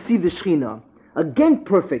to receive the Shekhinah. Again,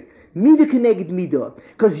 perfect. Midah Keneged Midah.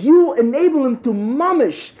 Because you enable him to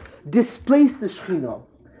mamish displace the Shekhinah.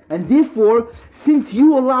 And therefore, since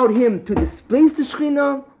you allowed him to displace the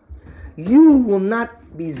Shekhinah, you will not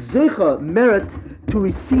be Zeicha merit to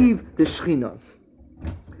receive the Shekhinah.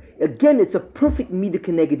 Again, it's a perfect Midah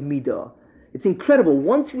Keneged Midah. It's incredible.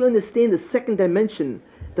 Once we understand the second dimension,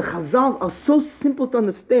 the Chazals are so simple to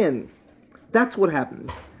understand. That's what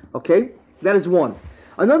happened. Okay? That is one.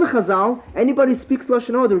 Another Chazal, anybody who speaks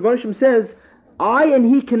Lashon Hara, the Rebbe Hashem says, I and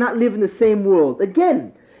he cannot live in the same world.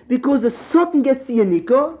 Again, because the Satan gets the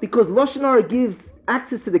Yanika, because Lashon Hara gives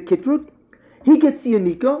access to the Kitrut, he gets the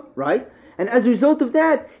Yanika, right? And as a result of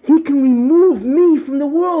that, he can remove me from the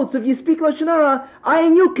world. So if you speak Lashon Hara, I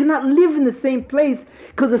and you cannot live in the same place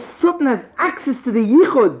because the Satan has access to the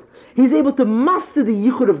Yichud. He's able to master the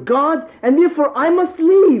Yichud of God, and therefore I must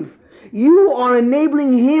leave. You are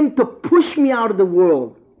enabling him to push me out of the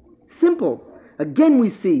world. Simple. Again, we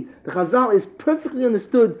see the Chazal is perfectly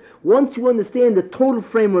understood once you understand the total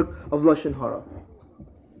framework of Lashon Hara.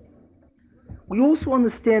 We also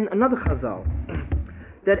understand another Chazal,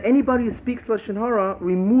 that anybody who speaks Lashon Hara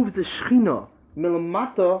removes the Shechina,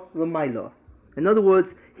 milamata l'mayla. In other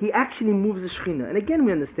words, he actually moves the Shechina. And again,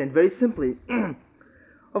 we understand very simply,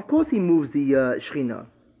 of course he moves the Shechina.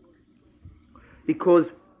 Because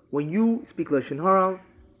when you speak Lashon Hara,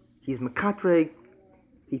 he's mekatreg,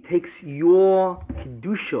 he takes your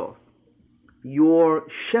kedusha, your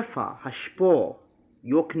shefa, hashpor,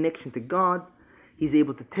 your connection to God, he's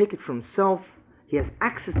able to take it for himself, he has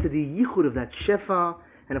access to the yichud of that shefa,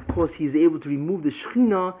 and of course he is able to remove the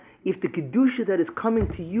Shechina if the kedusha that is coming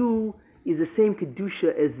to you is the same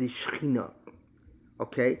kedusha as the Shechina.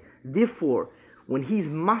 Okay? Therefore, when he's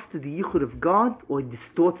mastered the yichud of God, or he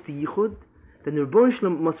distorts the yichud, then the Rebbeinu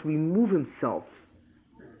Shalom must remove himself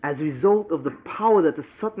as a result of the power that the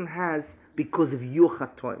Satan has because of your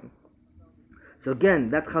chatoim. So again,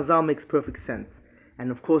 that Chazal makes perfect sense. And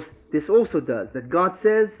of course, this also does, that God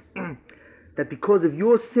says that because of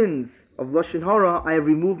your sins of Lashon Hara, I have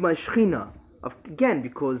removed my Shechina. Again,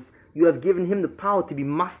 because you have given him the power to be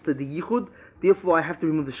master the Yichud, therefore I have to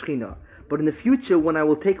remove the Shechina. But in the future, when I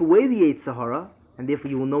will take away the Yetzer Hara, and therefore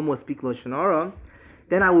you will no more speak Lashon Hara,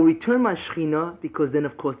 then I will return my Shechina, because then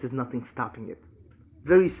of course there's nothing stopping it.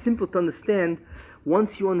 Very simple to understand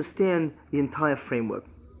once you understand the entire framework.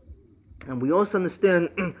 And we also understand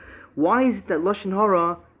why is it that Lashon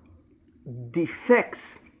Hara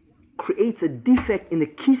creates a defect in the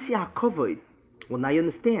Kisi HaKavod. Well, now you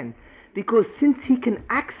understand. Because since he can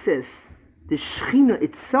access the Shechina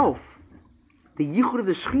itself, the Yichud of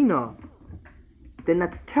the Shechina, then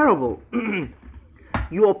that's terrible.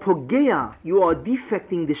 You are pogeya, you are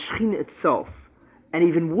defecting the Shechina itself. And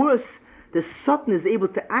even worse, the Satan is able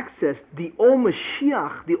to access the Or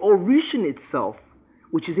Mashiach, the Or Rishon itself,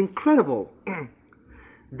 which is incredible.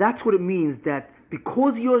 That's what it means, that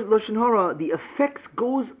because your Lashon Hara, the effects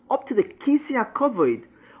goes up to the Kisi HaKavod,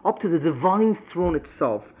 up to the divine throne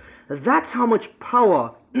itself. That's how much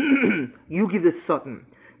power you give the Satan,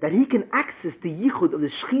 that he can access the Yichud of the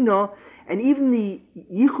Shechina, and even the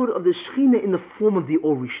Yichud of the Shechina in the form of the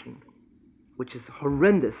Or Rishon, which is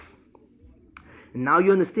horrendous. And now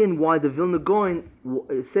you understand why the Vilna Gaon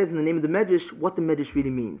says in the name of the Medrash what the Medrash really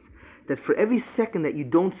means. That for every second that you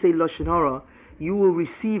don't say Lashon Hara, you will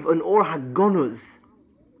receive an Or HaGonuz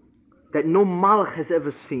that no Malach has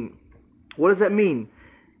ever seen. What does that mean?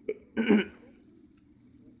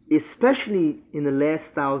 Especially in the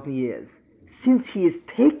last 1,000 years. Since he is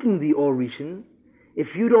taking the Or Rishon,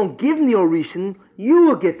 if you don't give him the Or Rishon, you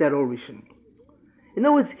will get that Or Rishon. In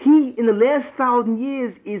other words, he in the last 1,000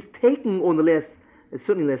 years is taking, or in the last,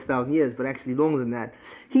 certainly last 1,000 years, but actually longer than that,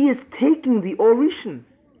 he is taking the Or Rishon,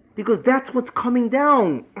 because that's what's coming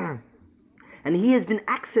down. And he has been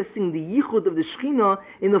accessing the Yichud of the Shechina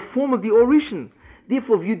in the form of the Or Rishon.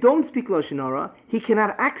 Therefore, if you don't speak Lashon Hara, he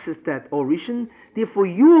cannot access that Or Rishon. Therefore,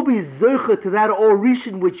 you will be Zocher to that Or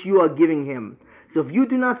Rishon which you are giving him. So if you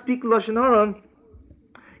do not speak Lashon Hara,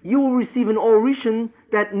 you will receive an Or Rishon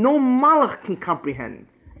that no Malach can comprehend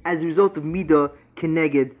as a result of Midah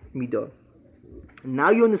Keneged Midah.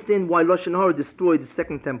 Now you understand why Lashon Hara destroyed the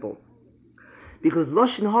second temple. Because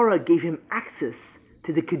Lashon Hara gave him access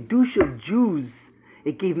to the Kedusha of Jews.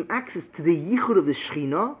 It gave him access to the Yichud of the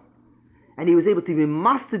Shechina, and he was able to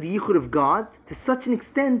master the Yichud of God to such an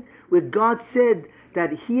extent where God said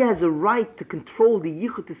that he has a right to control the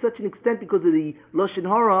Yichud to such an extent because of the Lashon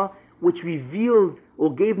Hara, which revealed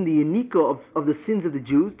or gave him the Yanika of the sins of the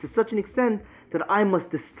Jews to such an extent that I must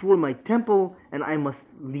destroy my temple and I must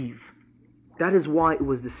leave. That is why it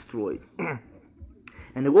was destroyed.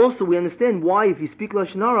 And also we understand why if you speak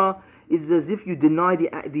Lashon Hara, it's as if you deny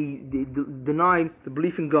deny the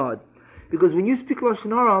belief in God. Because when you speak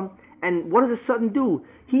Lashon Hara, and what does the Satan do?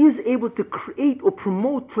 He is able to create or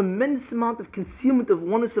promote tremendous amount of concealment of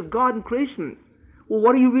oneness of God in creation. Well,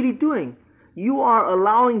 what are you really doing? You are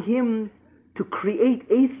allowing him to create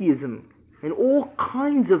atheism and all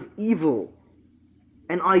kinds of evil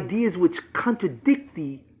and ideas which contradict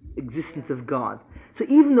the existence of God. So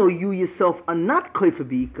even though you yourself are not koifer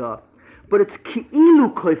beika, but it's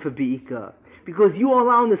ki'ilu koifer beika, because you are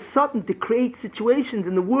allowing the Satan to create situations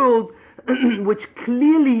in the world which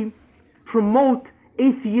clearly promote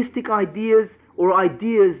atheistic ideas or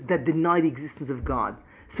ideas that deny the existence of God.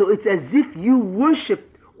 So it's as if you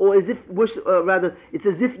worship, or as if rather, it's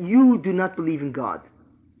as if you do not believe in God,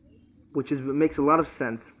 which makes a lot of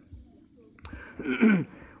sense.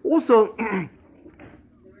 Also,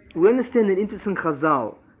 we understand an interesting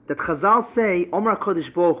Chazal, that Chazal say, Omar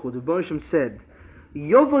Kodesh Baruch Hu, the Baruch Shem said,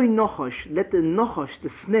 Yovoi Nochosh, let the Nochosh, the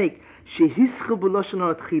snake, Shehischa b'Lashon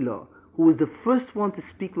hara tchila, who was the first one to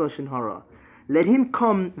speak Lashon Hara, let him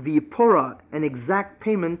come v'yipora, an exact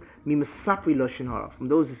payment, mimasapri Lashon Hara, from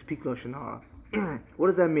those who speak Lashon Hara. What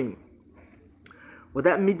does that mean? What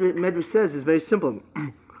that Medrash says is very simple.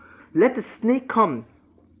 Let the snake come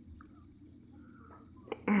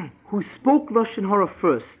who spoke Lashon Hara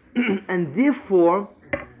first, and therefore,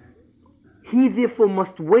 he therefore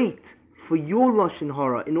must wait for your Lashon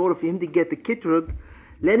Hara in order for him to get the kitrug.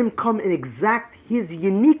 Let him come and exact his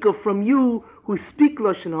yanika from you who speak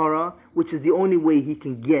Lashon Hara, which is the only way he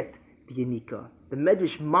can get the yanika. The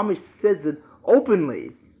Medrash Mamish says it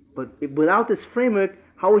openly, but without this framework,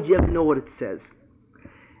 how would you ever know what it says?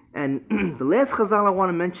 And the last Chazal I want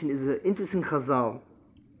to mention is an interesting Chazal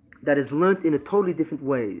that is learnt in a totally different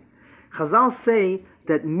way. Chazal say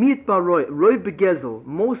that Miet Baroy, Roy Begezel,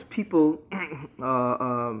 most people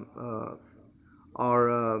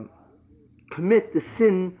commit the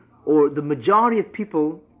sin, or the majority of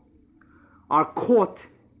people are caught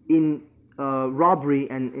in robbery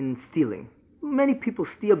and in stealing. Many people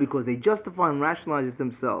steal because they justify and rationalize it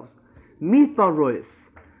themselves. Miet Baroyas,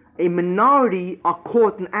 a minority are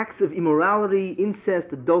caught in acts of immorality,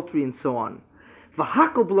 incest, adultery, and so on.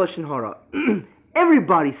 V'hakol b'Lashon Hara.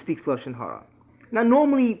 Everybody speaks Lashon Hara. Now,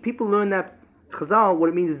 normally people learn that Chazal, what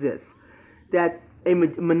it means is this, that a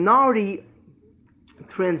minority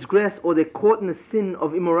transgress, or they're caught in the sin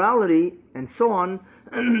of immorality and so on,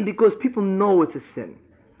 because people know it's a sin.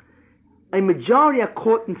 A majority are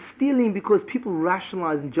caught in stealing because people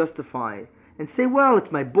rationalize and justify and say, well,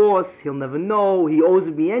 it's my boss, he'll never know, he owes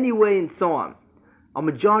me anyway, and so on. A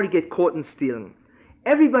majority get caught in stealing.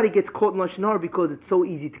 Everybody gets caught in Lashon Hara because it's so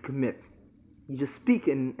easy to commit. You just speak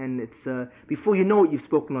and it's before you know it, you've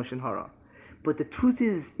spoken Lashon Hara. But the truth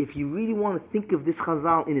is, if you really want to think of this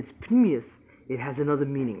Chazal in its pnimius, it has another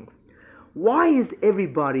meaning. Why does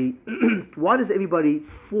everybody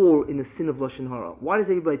fall in the sin of Lashon Hara? Why does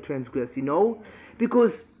everybody transgress? You know?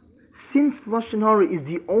 Because since Lashon Hara is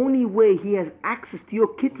the only way he has access to your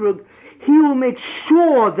kitrug, he will make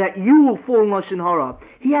sure that you will fall in Lashon Hara.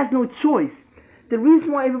 He has no choice. The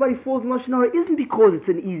reason why everybody falls in Lashon Hara isn't because it's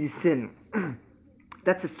an easy sin.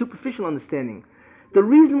 That's a superficial understanding. The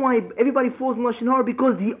reason why everybody falls in Lashon Hara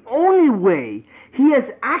because the only way he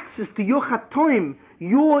has access to your chatoim,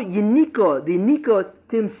 your yinika, the yinika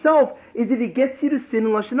to himself, is if he gets you to sin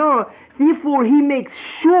in Lashon Hara. Therefore, he makes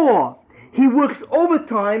sure, he works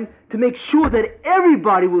overtime to make sure that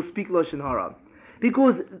everybody will speak Lashon Hara.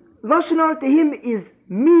 Because Lashon Hara to him is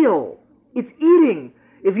meal, it's eating.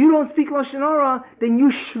 If you don't speak Lashon Hara, then you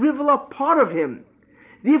shrivel up part of him.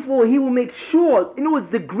 Therefore, he will make sure, in other words,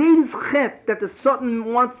 the greatest chet that the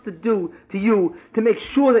Satan wants to do to you, to make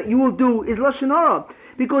sure that you will do, is Lashon Hara.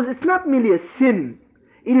 Because it's not merely a sin.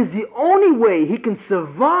 It is the only way he can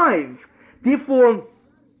survive. Therefore,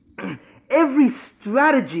 every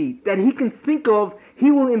strategy that he can think of,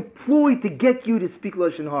 he will employ to get you to speak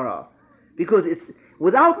Lashon Hara. Because it's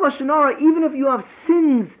without Lashon Hara, even if you have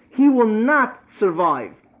sins, he will not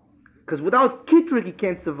survive. Because without Kitrik, he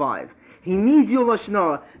can't survive. He needs your Lashon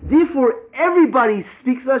Hara. Therefore, everybody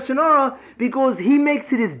speaks Lashon Hara because he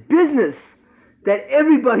makes it his business that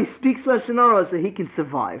everybody speaks Lashon Hara so he can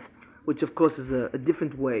survive. Which, of course, is a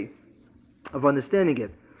different way of understanding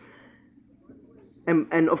it.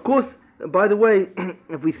 And of course, by the way,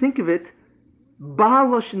 if we think of it, Baal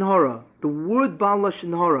Lashon Hara, the word Baal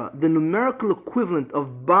Lashon Hara, the numerical equivalent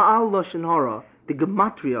of Baal Lashon Hara, the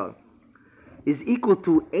gematria, is equal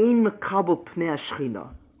to Ein Mekabel Pnei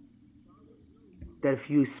Shechina. That if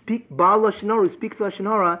you speak Baal Lashon Hara, who speaks Lashon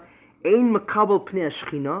Hara, Ein Mekabel Pnei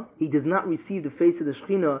Shechina, he does not receive the face of the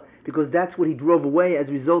Shechina because that's what he drove away as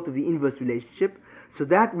a result of the inverse relationship. So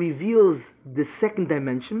that reveals the second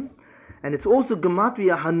dimension. And it's also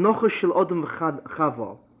gematria Hanocha Shel Adam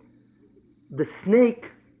Chava, the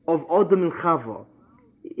snake of Adam and Chava.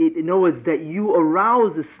 In other words, that you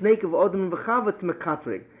arouse the snake of Adam and Chava to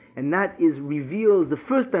Mekatrig. And that reveals the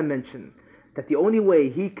first dimension, that the only way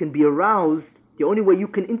he can be aroused, the only way you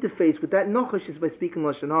can interface with that nochash is by speaking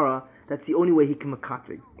Lashon Hara. That's the only way he can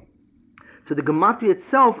Mekatrig. So the Gematria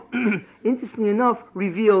itself, interestingly enough,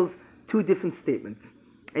 reveals two different statements.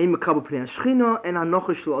 Ein Mekabel Pnei HaShechina and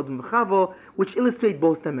Anocha Shel Adam V'Chava, which illustrate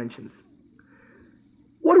both dimensions.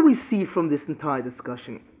 What do we see from this entire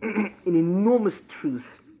discussion? An enormous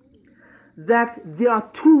truth that there are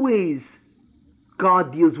two ways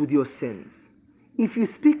God deals with your sins. If you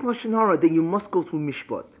speak Lashon Hara, then you must go through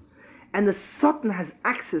Mishpat. And the Satan has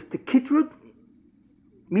access to Kitrug,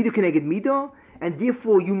 Midah Keneged Midah, and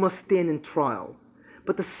therefore you must stand in trial.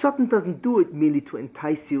 But the Satan doesn't do it merely to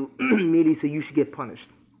entice you, merely so you should get punished,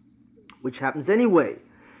 which happens anyway.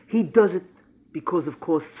 He does it because, of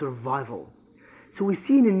course, survival. So we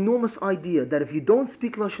see an enormous idea that if you don't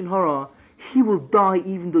speak Lashon Hara, he will die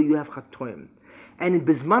even though you have Chatoim. And in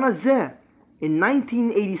Bizman Hazeh, in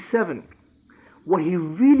 1987, what he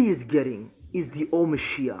really is getting is the Or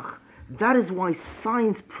Mashiach. That is why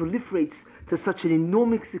science proliferates to such an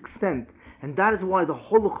enormous extent, and that is why the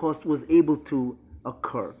Holocaust was able to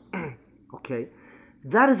occur. Okay?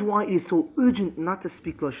 That is why it is so urgent not to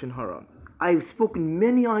speak Lashon Hara. I have spoken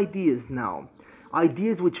many ideas now,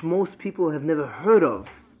 ideas which most people have never heard of.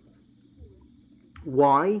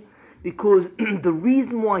 Why? Because the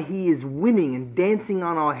reason why he is winning and dancing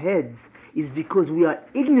on our heads is because we are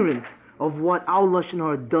ignorant of what our Lashon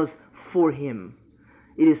Hara does for him.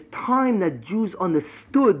 It is time that Jews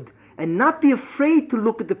understood and not be afraid to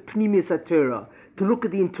look at the Pnimius HaTorah, to look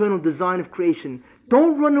at the internal design of creation.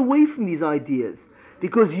 Don't run away from these ideas,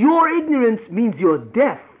 because your ignorance means your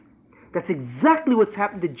death. That's exactly what's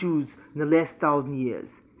happened to Jews in the last 1,000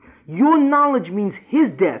 years. Your knowledge means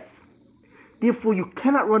his death. Therefore, you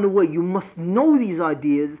cannot run away. You must know these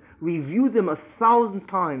ideas, review them 1,000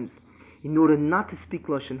 times in order not to speak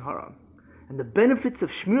Lashon Hara. And the benefits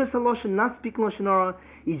of Shmiras HaLashon, not speaking Lashon Hara,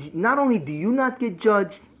 is not only do you not get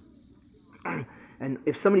judged, and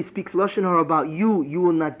if somebody speaks Lashon Hara about you, you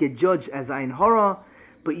will not get judged as Ayin Hara,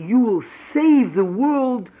 but you will save the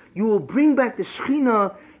world, you will bring back the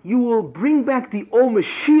Shekhinah, you will bring back the Or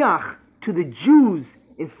Mashiach to the Jews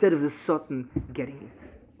instead of the Satan getting it.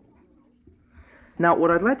 Now,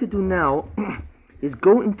 what I'd like to do now is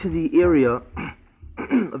go into the area,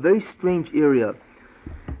 a very strange area,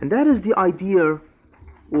 and that is the idea,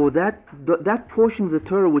 or that portion of the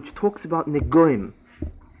Torah which talks about Negoim,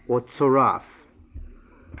 or Tzoras.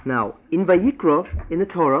 Now, in Vayikra, in the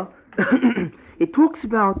Torah, it talks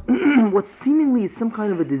about what seemingly is some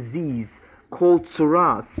kind of a disease called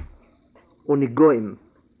Tzoras, or Negoim.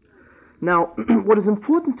 Now, what is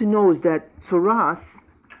important to know is that Tzoras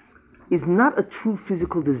is not a true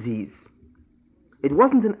physical disease. It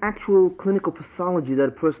wasn't an actual clinical pathology that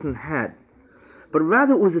a person had, but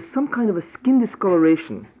rather it was some kind of a skin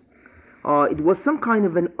discoloration. It was some kind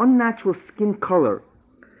of an unnatural skin color.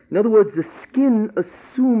 In other words, the skin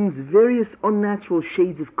assumes various unnatural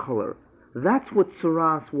shades of color. That's what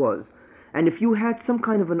Tzoras was. And if you had some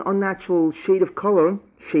kind of an unnatural shade of color,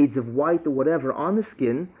 shades of white or whatever on the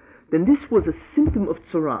skin, then this was a symptom of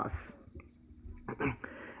Tzoras.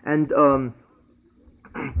 And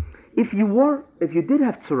if you did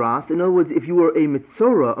have Tzoras, in other words, if you were a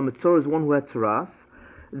Metzora is one who had Tzoras,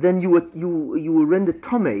 then you were rendered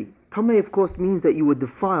Tomei. Tomei, of course, means that you were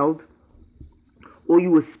defiled, or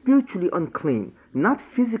you were spiritually unclean. Not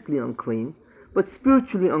physically unclean, but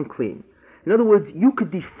spiritually unclean. In other words, you could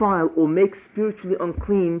defile or make spiritually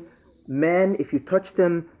unclean man if you touch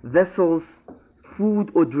them, vessels, food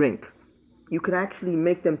or drink. You could actually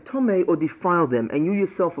make them Tomei or defile them, and you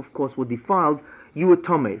yourself, of course, were defiled. You were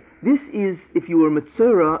Tomei. This is if you were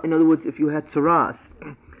Metzora, in other words, if you had Tzoras.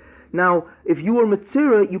 Now, if you were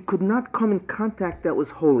Metzora, you could not come in contact that was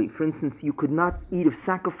holy. For instance, you could not eat of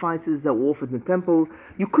sacrifices that were offered in the temple.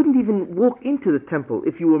 You couldn't even walk into the temple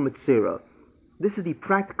if you were Metzora. This is the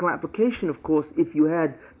practical application, of course, if you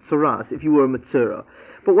had Tzoras, if you were a Metzora.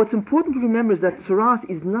 But what's important to remember is that Tzoras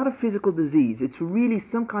is not a physical disease. It's really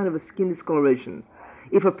some kind of a skin discoloration.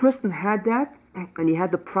 If a person had that, and he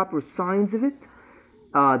had the proper signs of it,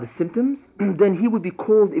 the symptoms, then he would be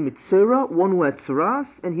called a Metzora, one who had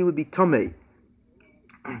Tzoras, and he would be Tomei.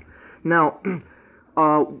 Now,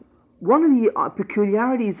 one of the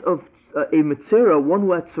peculiarities of a Metzora, one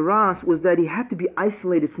who had Tzoras, was that he had to be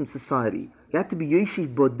isolated from society. He had to be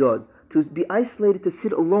Yeshiv Bodod, to be isolated, to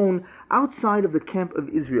sit alone outside of the camp of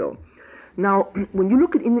Israel. Now, when you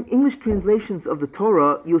look at English translations of the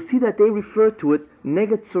Torah, you'll see that they refer to it,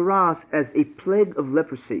 Neged Tzoras, as a plague of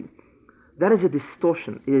leprosy. That is a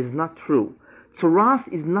distortion. It is not true.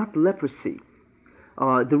 Tzoras is not leprosy.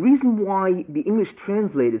 The reason why the English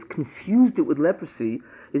translators confused it with leprosy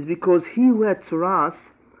is because he who had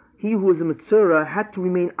Tzoras, he who was a Metzora, had to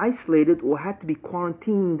remain isolated or had to be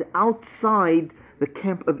quarantined outside the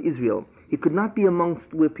camp of Israel. He could not be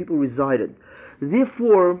amongst where people resided.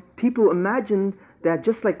 Therefore, people imagined that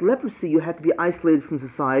just like leprosy, you had to be isolated from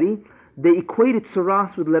society. They equated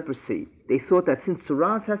tsaras with leprosy. They thought that since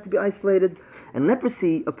tsaras has to be isolated, and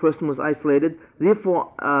leprosy, a person was isolated,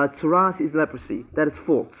 therefore tsaras is leprosy. That is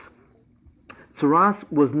false. Tsaras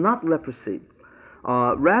was not leprosy.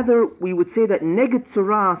 Rather, we would say that neged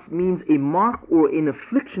tsaras means a mark or an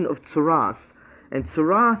affliction of tsaras. And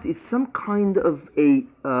tsaras is some kind of a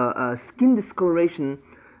skin discoloration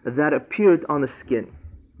that appeared on the skin.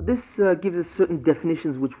 This gives us certain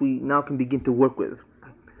definitions which we now can begin to work with.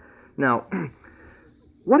 Now,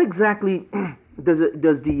 what exactly does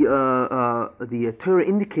the Torah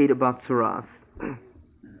indicate about tsaras?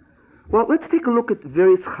 Well, let's take a look at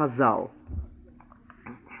various chazal.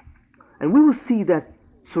 And we will see that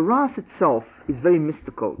tsaras itself is very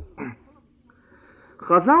mystical.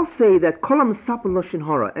 Chazal say that kol ha-mesapel lashon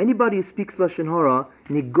hara, anybody who speaks lashon hara,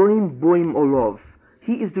 negoim boim olov,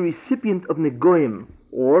 he is the recipient of negoim,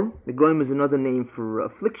 or negoim is another name for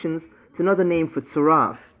afflictions, it's another name for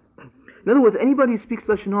tsaras. In other words, anybody who speaks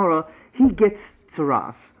lashon hara, he gets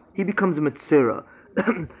tsaras, he becomes a metzera.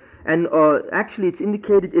 And actually it's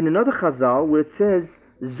indicated in another chazal where it says,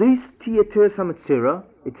 Zeus tia teres ha-metzera,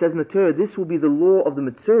 it says in the Torah, this will be the law of the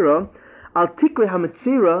metzera. Al tikre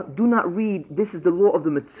ha-metzera, do not read, this is the law of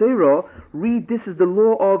the metzera, read, this is the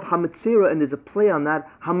law of ha-metzera, and there's a play on that,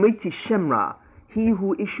 ha-meti shemra, he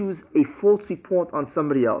who issues a false report on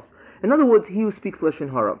somebody else. In other words, he who speaks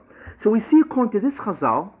lashon hara. So we see according to this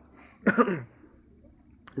chazal,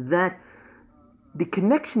 that the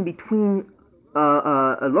connection between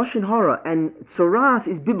lashon hara and tsaras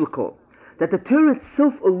is biblical. That the Torah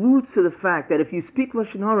itself alludes to the fact that if you speak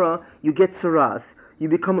lashon hara, you get tsaras, you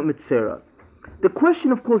become a metzera. The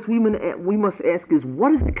question, of course, we must ask is,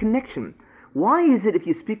 what is the connection? Why is it if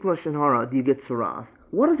you speak lashon hara, do you get tsaras?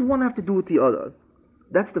 What does one have to do with the other?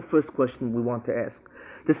 That's the first question we want to ask.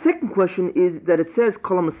 The second question is that it says,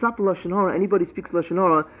 kol ha-mesapel lashon hara, anybody speaks lashon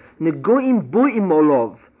hara, negoim boim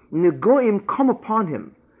olov, negoim come upon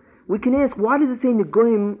him. We can ask, why does it say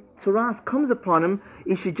negoim tsaras comes upon him?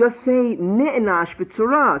 It should just say ne'enash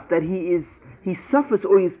b'tsaras, that he suffers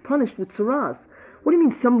or he is punished with tsaras. What do you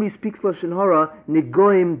mean somebody who speaks lashon hara,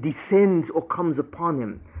 negoim descends or comes upon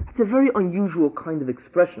him? That's a very unusual kind of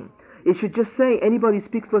expression. It should just say anybody who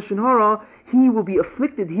speaks lashon hara, he will be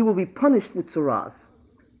afflicted, he will be punished with tsaras.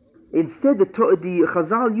 Instead, the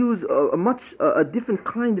Chazal use a different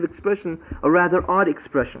kind of expression, a rather odd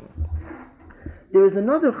expression. There is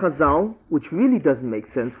another Chazal, which really doesn't make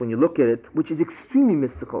sense when you look at it, which is extremely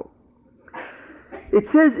mystical. It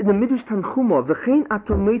says in the Midrash Tanchuma, V'chein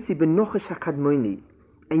ato meitzi b'nochash hakadmoni,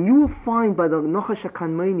 and you will find by the nochash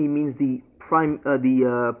hakadmoni means the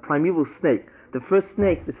primeval snake, the first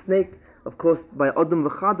snake. The snake, of course, by Adam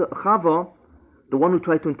v'Chava, the one who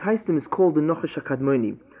tried to entice them, is called the nochash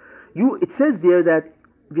hakadmoni. It says there that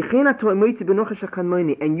V'chein ato meitzi b'nochash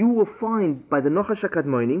hakadmoni, and you will find by the nochash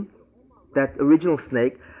hakadmoni, that original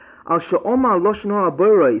snake, al sha'oma lashon hara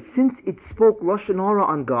borei, since it spoke lashon hara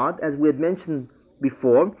on God, as we had mentioned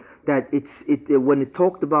before, that when it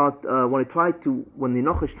talked about when the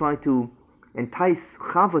Nochash tried to entice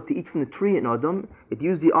Chava to eat from the tree in Adam, it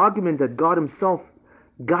used the argument that God Himself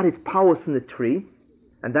got His powers from the tree,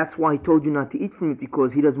 and that's why He told you not to eat from it,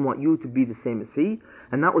 because He doesn't want you to be the same as He,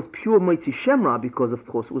 and that was pure Motzi Shemra, because of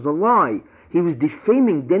course it was a lie. He was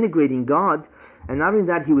defaming, denigrating God, and not only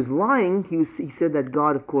that, he was lying. He said that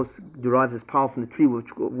God, of course, derives his power from the tree,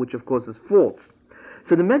 which of course is false.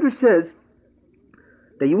 So the Medrash says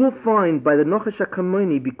that you will find by the Nochash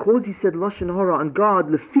HaKamoni, because he said lashon hara on God,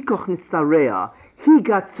 lefikoch nitzareya, he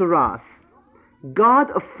got tsaras.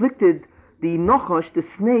 God afflicted the Nochash, the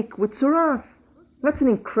snake, with tsaras. That's an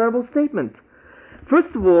incredible statement.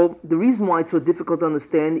 First of all, the reason why it's so difficult to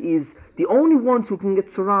understand is the only ones who can get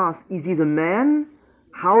tsaras is either man,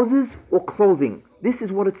 houses, or clothing. This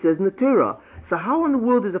is what it says in the Torah. So how in the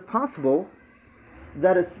world is it possible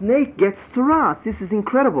that a snake gets tsaras? This is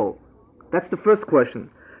incredible. That's the first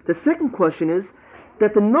question. The second question is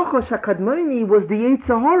that the Nochash HaKadmoni was the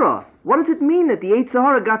Yetzer Hara. What does it mean that the Yetzer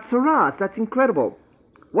Hara got tsaras? That's incredible.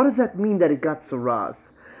 What does that mean that it got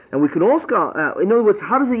tsaras? And we can also, in other words,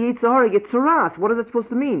 how does a Yetzer Hara get tsaras? What is that supposed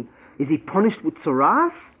to mean? Is he punished with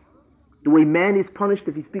tsaras? The way man is punished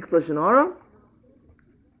if he speaks lashon hara?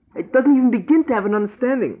 It doesn't even begin to have an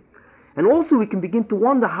understanding. And also we can begin to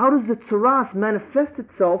wonder, how does the tsaras manifest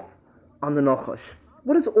itself on the Nochash?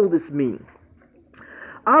 What does all this mean?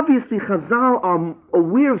 Obviously, Chazal are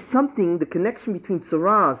aware of something, the connection between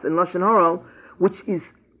tsaras and lashon hara, which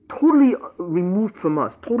is totally removed from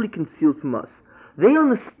us, totally concealed from us. They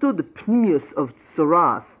understood the pnimius of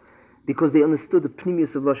tsaras, because they understood the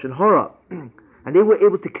pnimius of Lashon Hara, and they were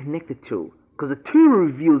able to connect the two, because the Torah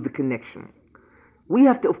reveals the connection. We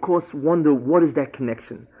have to, of course, wonder what is that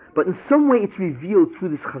connection. But in some way it's revealed through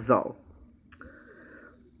this Chazal.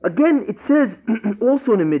 Again, it says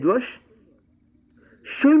also in the Midrash,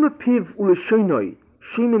 Shomer piv uleshonoi,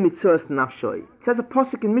 shomer mitzoras nafshoi. It says a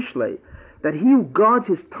pasuk in Mishlei that he who guards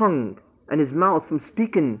his tongue and his mouth from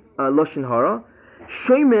speaking Lashon Hara,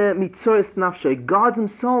 shomer mitzoras nafshoi, guards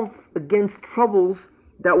himself against troubles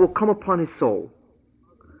that will come upon his soul.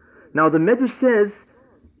 Now the Midrash says,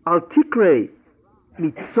 Al tikrei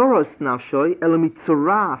mitzoras nafshoi, ela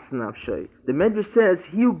mitzoras nafshoi. The Midrash says,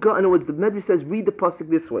 he who guards, in other words, the Midrash says, read the pasuk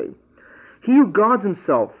this way. He who guards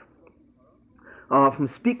himself from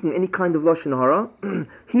speaking any kind of Lashon Hara,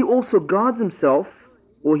 he also guards himself,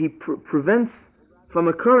 or he prevents from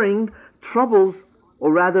occurring troubles,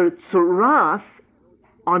 or rather tzoras,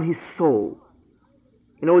 on his soul.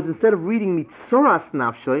 In other words, instead of reading mitzoras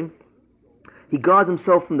nafshoi, he guards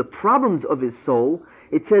himself from the problems of his soul.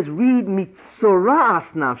 It says, read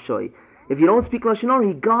mitzoras nafshoi. If you don't speak Lashon Hara,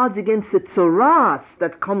 he guards against the tzoras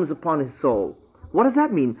that comes upon his soul. What does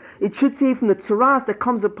that mean? It should say from the tzoras that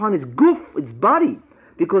comes upon his guf, its body,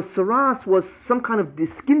 because tzoras was some kind of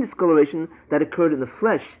skin discoloration that occurred in the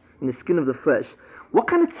flesh, in the skin of the flesh. What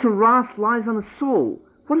kind of tzoras lies on the soul?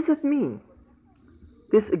 What does that mean?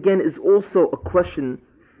 This again is also a question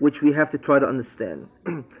which we have to try to understand.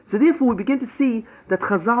 So therefore we begin to see that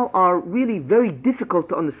Chazal are really very difficult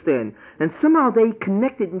to understand, and somehow they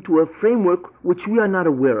connect it into a framework which we are not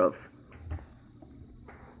aware of.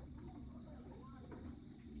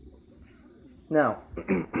 Now,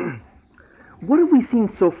 what have we seen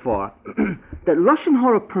so far? That Lashon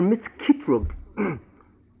Hara permits kitrug, an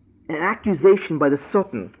accusation by the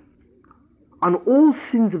Satan, on all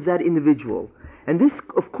sins of that individual. And this,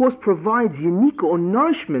 of course, provides yanika, or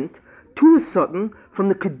nourishment, to the Satan from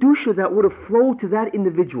the Kedusha that would have flowed to that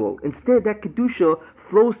individual. Instead, that Kedusha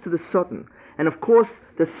flows to the Satan. And of course,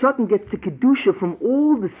 the Satan gets the Kedusha from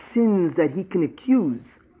all the sins that he can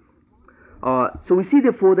accuse. So we see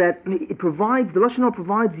therefore that it provides, the Lashon Hara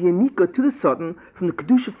provides the yanika to the Satan from the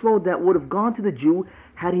Kedusha flow that would have gone to the Jew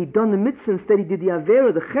had he done the mitzvah. Instead he did the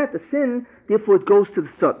avera, the chet, the sin, therefore it goes to the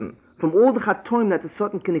Satan. From all the chatoim that the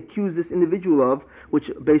Satan can accuse this individual of, which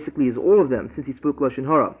basically is all of them, since he spoke Lashon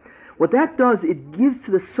Hara. What that does, it gives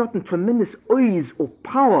to the Satan tremendous oiz, or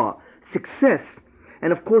power, success.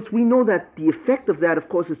 And of course we know that the effect of that, of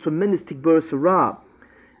course, is tremendous tigbur sarah,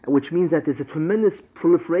 which means that there's a tremendous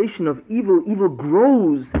proliferation of evil. Evil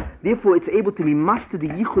grows, therefore it's able to be master the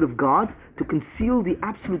yichud of God, to conceal the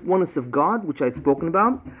absolute oneness of God, which I had spoken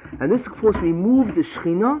about. And this, of course, removes the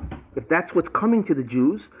Shekhinah, if that's what's coming to the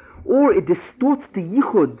Jews, or it distorts the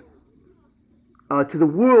yichud to the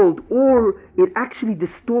world, or it actually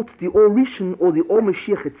distorts the Or Rishon, or the Or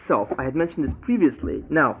Mashiach itself. I had mentioned this previously.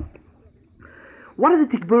 Now, what are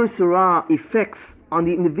the Tigbur Sarah effects on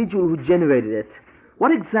the individual who generated it?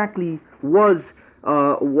 What exactly was,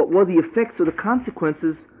 what were the effects or the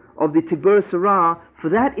consequences of the Tigbur Sarah for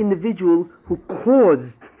that individual who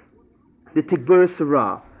caused the Tigbur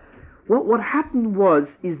Sarah? Well, what happened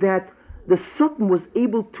is that the Satan was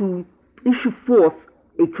able to issue forth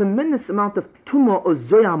a tremendous amount of tumah or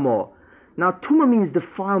zoyamah. Now, tumah means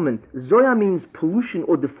defilement. Zoya means pollution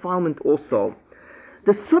or defilement also.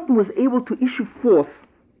 The Satan was able to issue forth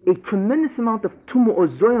a tremendous amount of tumah or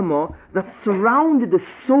zoyama that surrounded the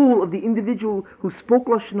soul of the individual who spoke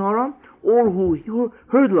Lashon Hara or who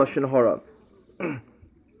heard Lashon Hara.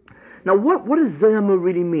 Now, what does zoyama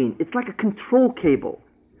really mean? It's like a control cable.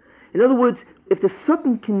 In other words, if the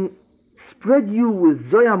Satan can spread you with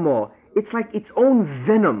zoyama, it's like its own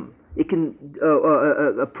venom. It can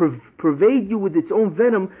pervade you with its own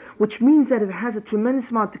venom, which means that it has a tremendous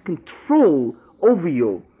amount of control over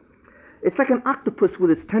you. It's like an octopus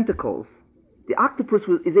with its tentacles. The octopus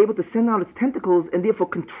is able to send out its tentacles and therefore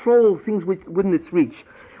control things within its reach.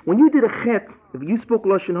 When you did a chet, if you spoke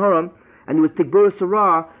Lashon Hara and it was Tigbur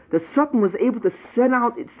Sarah, the Satan was able to send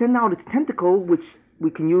out its tentacle, which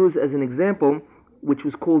we can use as an example, which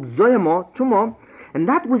was called Zoyama, Tumah, and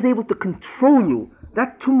that was able to control you.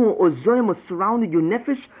 That Tumah or Zoyama surrounded your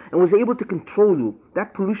nefesh and was able to control you.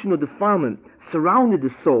 That pollution or defilement surrounded the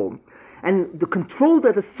soul. And the control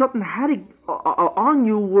that the Satan had on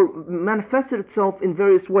you manifested itself in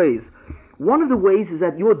various ways. One of the ways is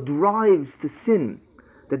that your drives to sin,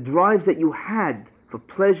 the drives that you had for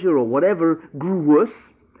pleasure or whatever, grew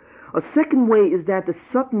worse. A second way is that the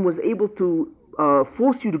Satan was able to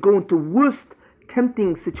force you to go into worst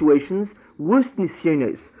tempting situations, worst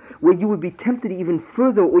nisyonos, where you would be tempted even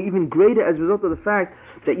further or even greater as a result of the fact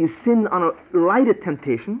that you sinned on a lighter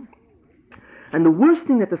temptation. And the worst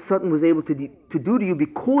thing that the Satan was able to do to you,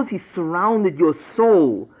 because he surrounded your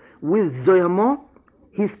soul with Zoyama,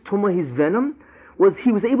 his tumah, his venom, was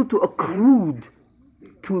he was able to occlude,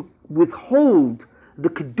 to withhold the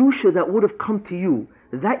Kedusha that would have come to you.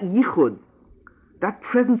 That yichud, that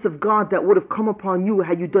presence of God that would have come upon you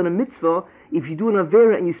had you done a mitzvah. If you do an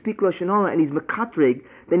avera and you speak Lashon Hara and he's mekatreg,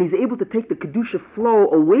 then he's able to take the Kedusha flow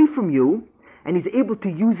away from you and he's able to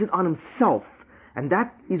use it on himself. And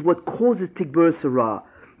that is what causes Tigbar Sarah.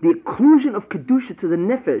 The occlusion of Kedusha to the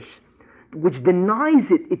nefesh, which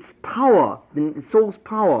denies it its power, the soul's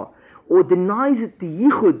power, or denies it the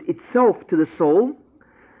yichud itself to the soul,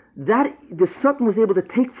 that the Satan was able to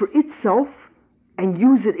take for itself and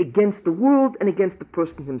use it against the world and against the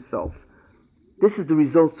person himself. This is the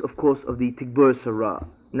results, of course, of the Tigbar Sarah.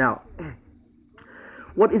 Now,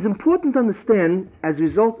 what is important to understand as a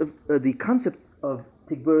result of the concept of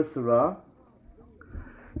Tigbar Sarah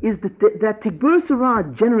is that Tigbar Sarah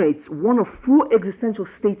generates one of four existential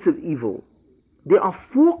states of evil. There are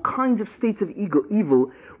four kinds of states of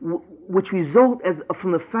evil which result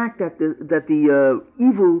from the fact that the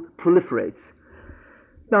evil proliferates.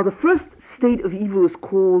 Now, the first state of evil is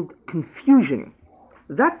called confusion.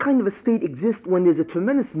 That kind of a state exists when there's a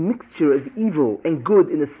tremendous mixture of evil and good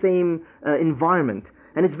in the same environment.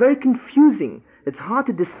 And it's very confusing. It's hard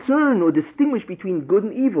to discern or distinguish between good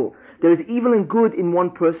and evil. There's evil and good in one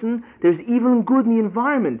person. There's evil and good in the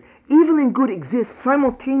environment. Evil and good exist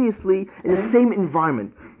simultaneously in the same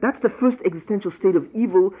environment. That's the first existential state of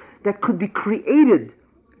evil that could be created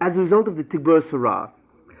as a result of the Tigbar Sarah.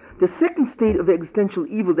 The second state of existential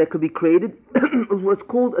evil that could be created was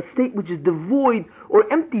called a state which is devoid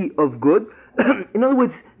or empty of good. In other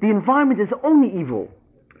words, the environment is only evil.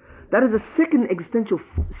 That is a second existential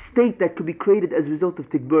state that could be created as a result of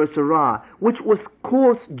Tigbar Sarah, which was, of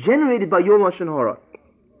course, generated by your Lashon Hara.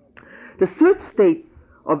 The third state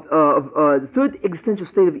the third existential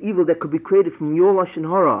state of evil that could be created from your Lashon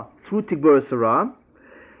Hara through Tigbar Sarah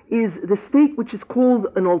is the state which is called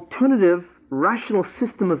an alternative rational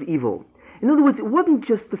system of evil. In other words, it wasn't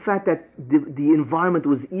just the fact that the environment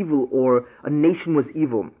was evil or a nation was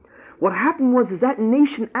evil. What happened was that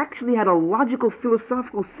nation actually had a logical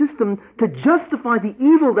philosophical system to justify the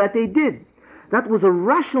evil that they did. That was a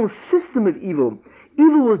rational system of evil.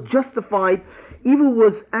 Evil was justified. Evil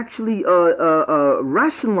was actually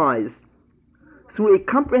rationalized through a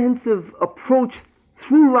comprehensive approach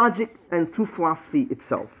through logic and through philosophy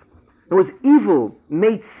itself. In other words, evil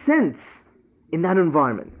made sense in that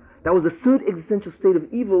environment. That was the third existential state of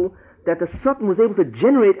evil that the Satan was able to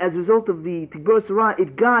generate as a result of the Tigbar Sarah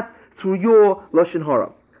it got through your Lashon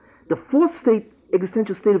Hara. The fourth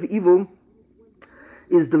existential state of evil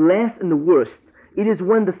is the last and the worst. It is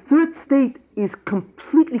when the third state is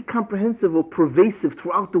completely comprehensive or pervasive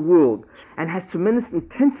throughout the world and has tremendous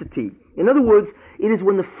intensity. In other words, it is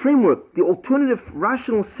when the framework, the alternative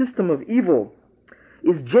rational system of evil,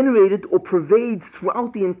 is generated or pervades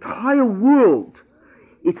throughout the entire world.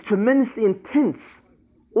 It's tremendously intense.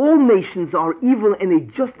 All nations are evil and they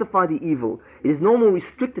justify the evil. It is no more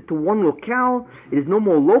restricted to one locale. It is no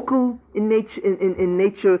more local in nature.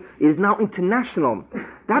 It is now international.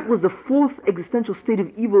 That was the fourth existential state of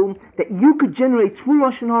evil that you could generate through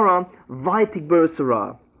Lashon Hara via Tigbar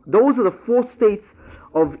Sarah. Those are the four states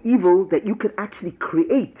of evil that you could actually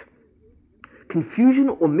create. Confusion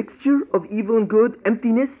or mixture of evil and good,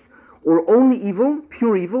 emptiness or only evil,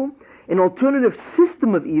 pure evil, an alternative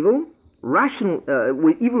system of evil, rational,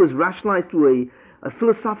 where evil is rationalized through a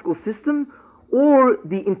philosophical system, or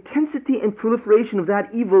the intensity and proliferation of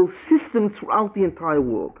that evil system throughout the entire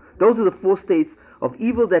world. Those are the four states of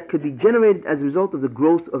evil that could be generated as a result of the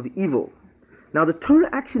growth of evil. Now the Torah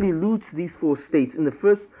actually alludes to these four states in the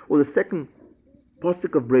first or the second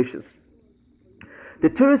pasuk of Bereshis. The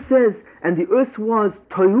Torah says, and the earth was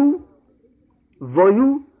tohu,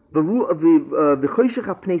 vohu, v'choshech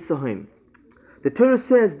ha'pnei sahim. The Torah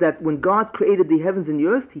says that when God created the heavens and the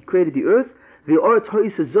earth, He created the earth. The earth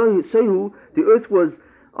was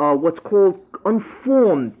what's called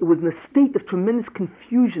unformed. It was in a state of tremendous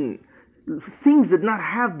confusion. Things did not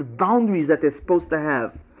have the boundaries that they're supposed to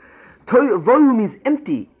have. Vohu means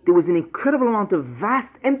empty. There was an incredible amount of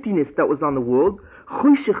vast emptiness that was on the world.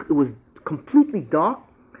 Choshech, it was completely dark.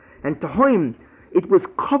 And Tahoim, it was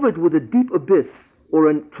covered with a deep abyss or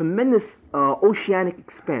a tremendous oceanic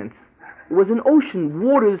expanse. It was an ocean,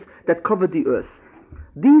 waters that covered the earth.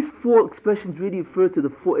 These four expressions really refer to the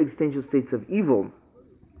four existential states of evil.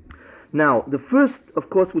 Now, the first, of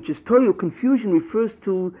course, which is tohu, confusion, refers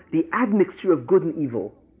to the admixture of good and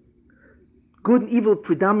evil. Good and evil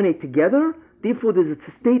predominate together, therefore there's a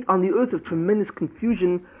state on the earth of tremendous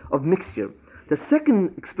confusion of mixture. The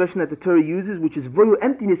second expression that the Torah uses, which is voyu,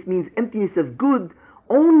 emptiness, means emptiness of good,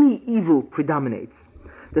 only evil predominates.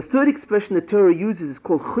 The third expression the Torah uses is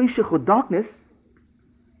called choshech, or darkness.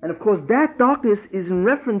 And of course that darkness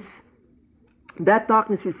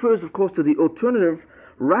refers of course to the alternative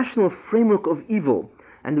rational framework of evil.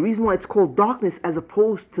 And the reason why it's called darkness as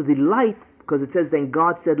opposed to the light, because it says then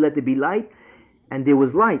God said let there be light, and there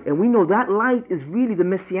was light. And we know that light is really the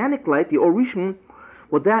messianic light, the Orishim.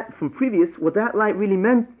 What that light really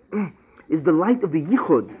meant is the light of the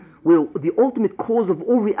Yichud, where the ultimate cause of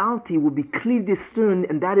all reality will be clearly discerned,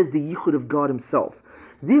 and that is the Yichud of God Himself.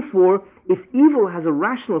 Therefore, if evil has a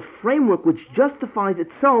rational framework which justifies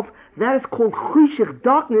itself, that is called choshech,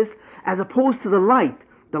 darkness, as opposed to the light.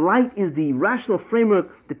 The light is the rational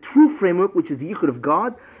framework, the true framework, which is the Yichud of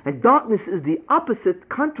God, and darkness is the opposite,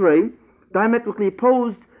 contrary, diametrically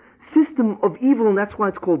opposed system of evil, and that's why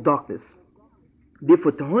it's called darkness.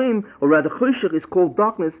 Therefore, Tohim, or rather choshech, is called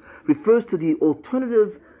darkness, refers to the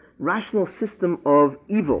alternative rational system of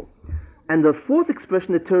evil. And the fourth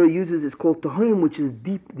expression the Torah uses is called Tohim, which is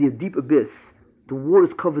deep, the deep abyss. The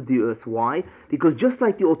waters covered the earth. Why? Because just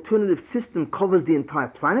like the alternative system covers the entire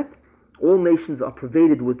planet, all nations are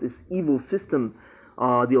pervaded with this evil system,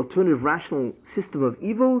 the alternative rational system of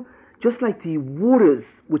evil. Just like the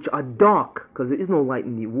waters, which are dark, because there is no light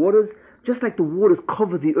in the waters, just like the waters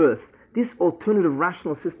cover the earth, this alternative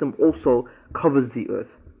rational system also covers the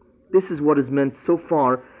earth. This is what is meant so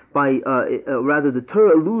far by, the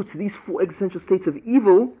Torah alludes to these four existential states of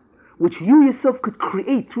evil, which you yourself could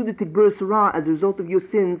create through the Tigbur Sarah as a result of your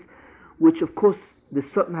sins, which of course the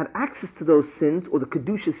Satan had access to those sins, or the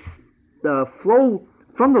Kedusha flow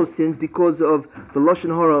from those sins because of the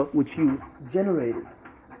Lashon Hara which you generated.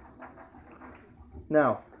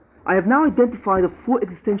 Now, I have now identified the four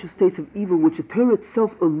existential states of evil which the Torah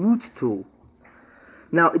itself alludes to.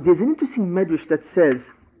 Now, there's an interesting medrash that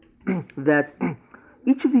says that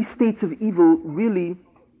each of these states of evil really,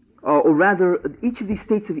 each of these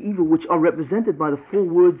states of evil which are represented by the four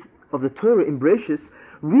words of the Torah in Bereshis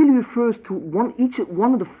really refers to each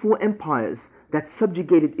one of the four empires that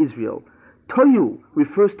subjugated Israel. Tohu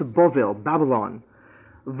refers to Bavel, Babylon.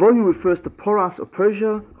 Voyu refers to Poras or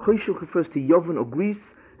Persia. Choshech refers to Yovan or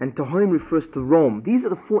Greece. And Tohim refers to Rome. These are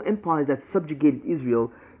the four empires that subjugated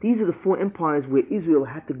Israel. These are the four empires where Israel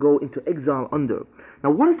had to go into exile under. Now,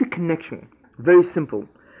 what is the connection? Very simple.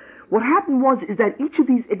 What happened is that each of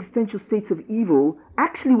these existential states of evil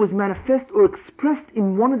actually was manifest or expressed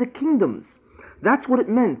in one of the kingdoms. That's what it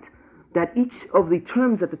meant, that each of the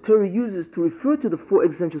terms that the Torah uses to refer to the four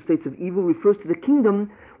existential states of evil refers to the kingdom.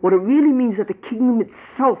 What it really means is that the kingdom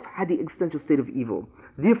itself had the existential state of evil.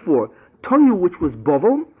 Therefore, Tohu, which was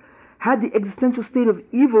Bavel, had the existential state of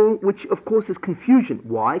evil, which of course is confusion.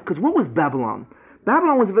 Why? Because what was Babylon?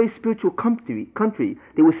 Babylon was a very spiritual country.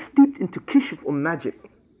 They were steeped into kishuf, or magic.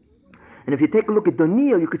 And if you take a look at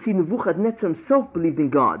Daniel, you could see Nebuchadnezzar himself believed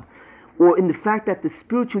in God, or in the fact that the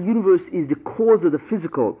spiritual universe is the cause of the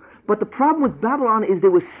physical. But the problem with Babylon is they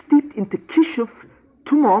were steeped into kishuf,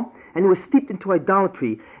 tumah, and they were steeped into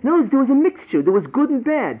idolatry. In other words, there was a mixture. There was good and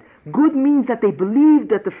bad. Good means that they believed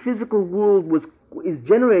that the physical world is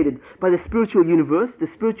generated by the spiritual universe. The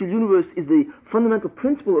spiritual universe is the fundamental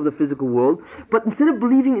principle of the physical world. But instead of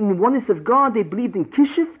believing in the oneness of God, they believed in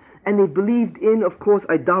kishuf, and they believed in, of course,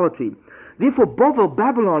 idolatry. Therefore,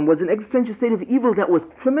 Babylon was an existential state of evil that was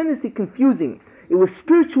tremendously confusing. It was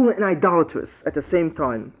spiritual and idolatrous at the same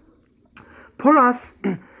time. Poras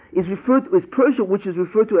is Persia, which is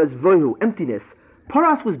referred to as Vohu, emptiness.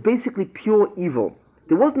 Poras was basically pure evil.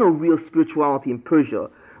 There was no real spirituality in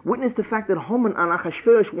Persia. Witness the fact that Haman and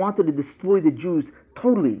Achashverosh wanted to destroy the Jews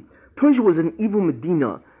totally. Persia was an evil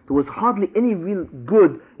Medina. There was hardly any real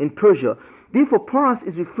good in Persia. Therefore, Poras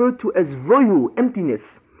is referred to as Vohu,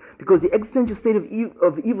 emptiness, because the existential state of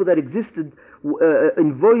evil that existed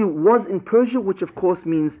in Vohu was in Persia, which of course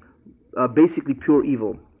means basically pure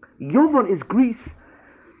evil. Yovan is Greece.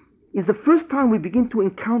 Is the first time we begin to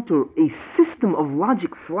encounter a system of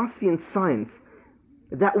logic, philosophy, and science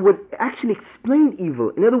that would actually explain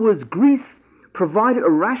evil. In other words, Greece provided a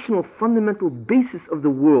rational, fundamental basis of the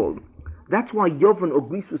world. That's why Yovan or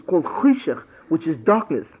Greece was called choshech, which is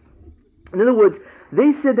darkness. In other words,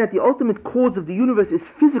 they said that the ultimate cause of the universe is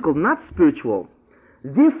physical, not spiritual.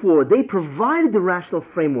 Therefore, they provided the rational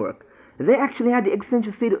framework. They actually had the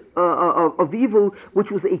existential state of evil,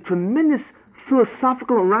 which was a tremendous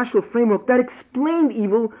philosophical and rational framework that explained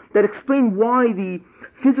evil, that explained why the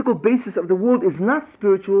physical basis of the world is not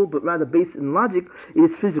spiritual, but rather based in logic. It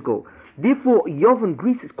is physical. Therefore, Yovan,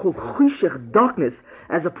 Greece, is called choshech, darkness,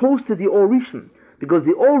 as opposed to the Orishim. Because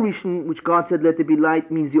the Orishon, which God said, let there be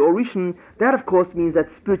light, means the Orishon. That, of course, means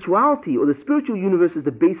that spirituality, or the spiritual universe, is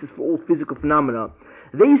the basis for all physical phenomena.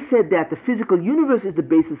 They said that the physical universe is the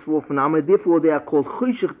basis for all phenomena, therefore they are called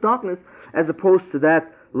Choshech, darkness, as opposed to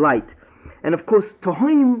that light. And of course,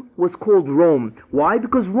 Tohaim was called Rome. Why?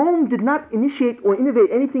 Because Rome did not initiate or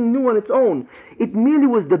innovate anything new on its own. It merely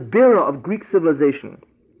was the bearer of Greek civilization.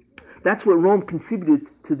 That's what Rome contributed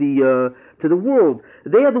to the world.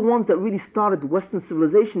 They are the ones that really started Western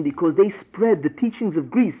civilization, because they spread the teachings of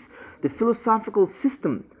Greece, the philosophical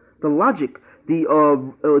system, the logic, the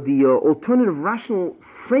alternative rational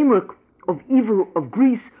framework of evil of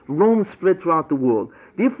Greece. Rome spread throughout the world.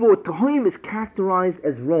 Therefore, Tohaim is characterized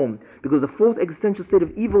as Rome, because the fourth existential state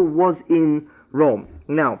of evil was in Rome.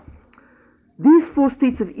 Now, these four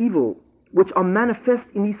states of evil, which are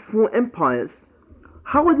manifest in these four empires,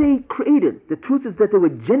 how are they created? The truth is that they were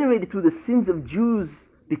generated through the sins of Jews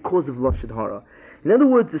because of Lashon Hara. In other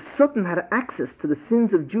words, the Satan had access to the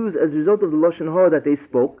sins of Jews as a result of the Lashon Hara that they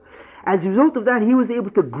spoke. As a result of that, he was able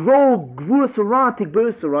to grow Gvura Sarah,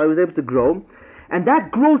 Tigber Sarah, he was able to grow. And that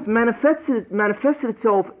growth manifested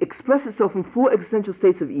itself, expressed itself in four existential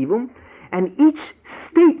states of evil. And each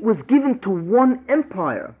state was given to one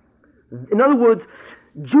empire. In other words,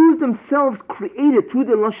 Jews themselves created through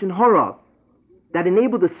the Lashon Hara that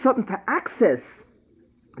enabled the Satan to access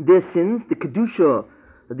their sins, the Kedusha,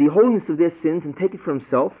 the holiness of their sins, and take it for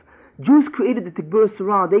himself. Jews created the Tigber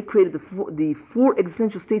Sarah. They created the four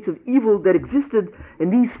existential states of evil that existed in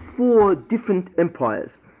these four different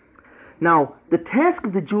empires. Now, the task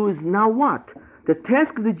of the Jew is now what? The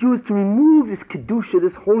task of the Jew is to remove this Kedusha,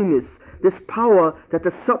 this holiness, this power that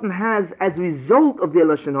the Satan has as a result of their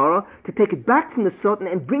Lashon Hara, to take it back from the Satan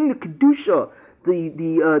and bring the Kedusha,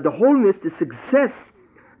 the holiness, the success,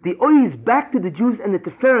 the ois back to the Jews, and the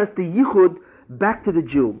teferes, the yichud, back to the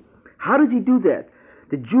Jew. How does he do that?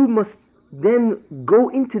 The Jew must then go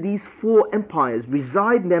into these four empires,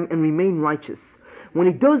 reside in them, and remain righteous. When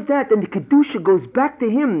he does that, then the kedusha goes back to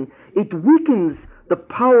him. It weakens the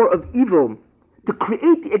power of evil to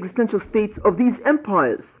create the existential states of these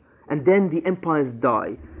empires, and then the empires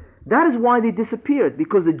die. That is why they disappeared,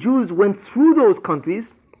 because the Jews went through those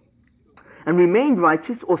countries and remained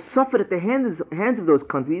righteous, or suffered at the hands of those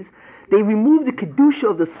countries. They removed the kedusha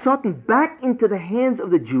of the Satan back into the hands of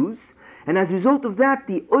the Jews, and as a result of that,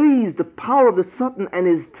 the ois, the power of the Satan, and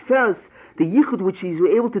his teferes, the yichud, which he's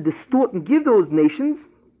able to distort and give those nations,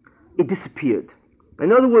 it disappeared.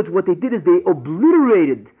 In other words, what they did is they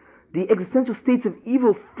obliterated the existential states of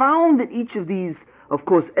evil found in each of these, of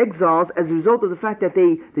course, exiles, as a result of the fact that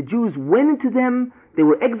the Jews went into them, they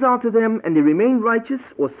were exiled to them, and they remained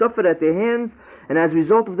righteous or suffered at their hands, and as a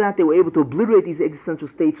result of that, they were able to obliterate these existential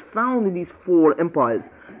states found in these four empires.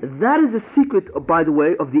 That is the secret, by the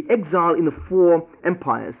way, of the exile in the four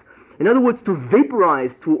empires. In other words, to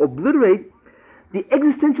vaporize, to obliterate the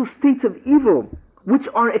existential states of evil, which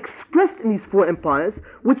are expressed in these four empires,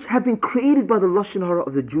 which have been created by the Lashon Hara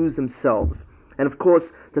of the Jews themselves. And of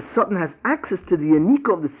course, the Satan has access to the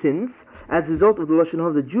Yanika of the sins as a result of the Lashon Hara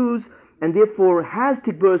of the Jews, and therefore has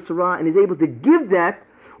Tigber Sarah and is able to give that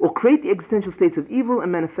or create the existential states of evil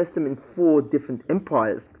and manifest them in four different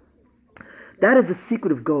empires. That is the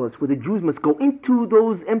secret of Golus, where the Jews must go into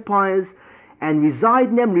those empires and reside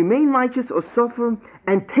in them, remain righteous or suffer,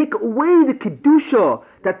 and take away the Kedusha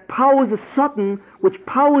that powers the Satan, which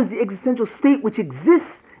powers the existential state which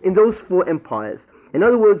exists in those four empires. In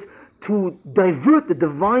other words, to divert the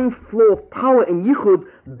divine flow of power and yichud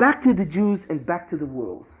back to the Jews and back to the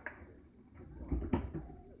world.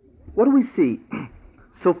 What do we see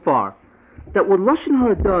so far? That what Lashon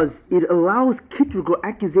Hara does, it allows kitrug or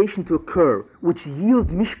accusation to occur, which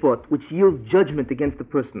yields mishpat, which yields judgment against the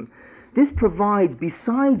person. This provides,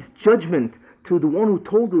 besides judgment to the one who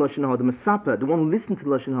told the Lashon Hara, the Masapa, the one who listened to the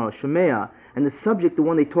Lashon Hara, Shemea, and the subject, the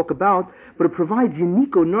one they talk about, but it provides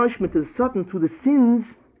yaniko, nourishment to the Satan through the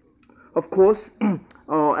sins, of course,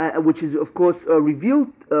 which is of course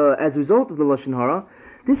revealed as a result of the Lashon Hara.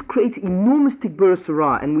 This creates enormous Tigber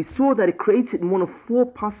Sarah, and we saw that it creates it in one of four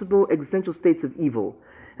possible existential states of evil.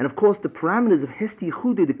 And of course, the parameters of Hesti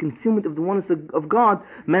Yehuda, the concealment of the oneness of God,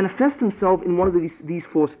 manifest themselves in one of these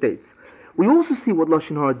four states. We also see what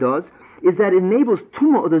Lashon Hara does, is that it enables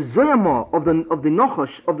Tumah, or the Zoyama of the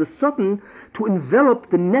Nachash, of the Satan, to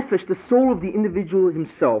envelop the Nefesh, the soul of the individual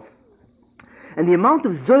himself. And the amount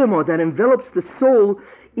of Zoyama that envelops the soul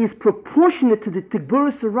is proportionate to the Tigber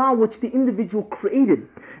Sarah which the individual created.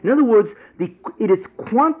 In other words, the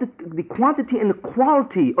quantity and the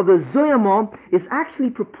quality of the Zoyama is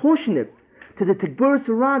actually proportionate to the Tigber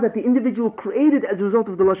Sarah that the individual created as a result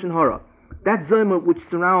of the Lashon Hara. that Zoyma which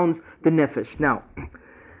surrounds the Nefesh. Now,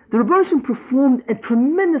 the Rebbeinu Shalom performed a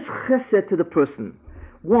tremendous chesed to the person.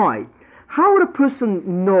 Why? How would a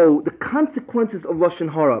person know the consequences of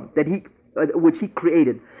Lashon Hara that which he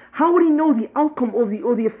created? How would he know the outcome or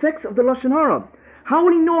the effects of the Lashon Hara? How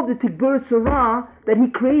would he know of the Tigbur Sarah that he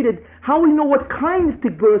created? How would he know what kind of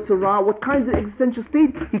Tigbur Sarah, what kind of existential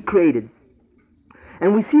state he created?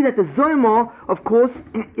 And we see that the Zoyma, of course,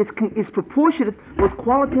 is proportionate both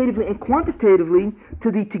qualitatively and quantitatively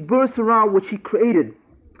to the Tigbur Sarah which he created.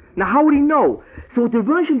 Now, how would he know? So what the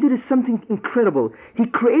Rebbeinu Shalom did is something incredible. He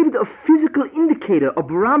created a physical indicator, a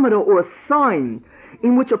barometer or a sign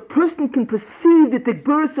in which a person can perceive the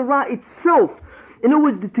Tigbur Sarah itself. In other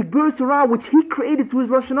words, the Tigbur Sarah which he created through his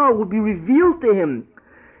Lashon Hara would be revealed to him.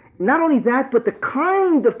 Not only that, but the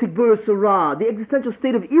kind of Tigbur Sarah, the existential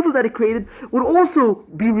state of evil that he created, would also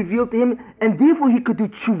be revealed to him, and therefore he could do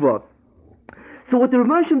tshuva. So what the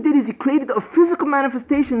Rebbeinu Shalom did is he created a physical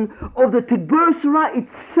manifestation of the Tigbur Sarah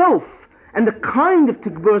itself, and the kind of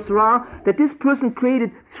Tigbur Sarah that this person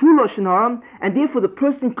created through Lashon Hara, and therefore the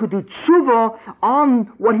person could do tshuva on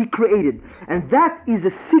what he created. And that is the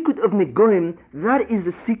secret of Negoim, that is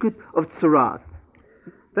the secret of Tzarat.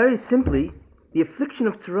 Very simply, the affliction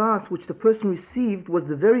of Tzaras which the person received was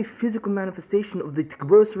the very physical manifestation of the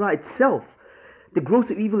Tigbur Sarah itself, the growth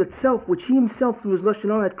of evil itself, which he himself through his Lashon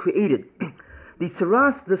Hara had created. The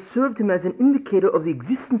Tzaras thus served him as an indicator of the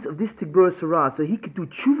existence of this Tigbur Sarah, so he could do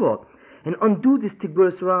tshuva and undo this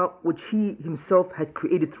Tigbur Sarah which he himself had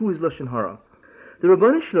created through his Lashon Hara. The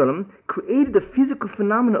Rebbeinu Shalom created the physical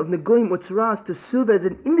phenomena of Negoim or Tzaras to serve as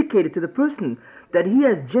an indicator to the person that he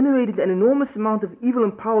has generated an enormous amount of evil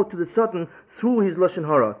and power to the Satan through his Lashon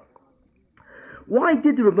Hara. Why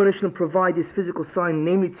did the Rebbeinu Shalom provide this physical sign,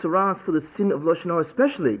 namely Tzaras, for the sin of Lashon Hara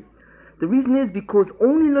especially? The reason is because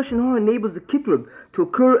only Lashon Hara enables the Kitrug to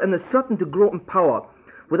occur and the Satan to grow in power.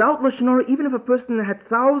 Without Lashon Hara, even if a person had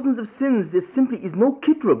thousands of sins, there simply is no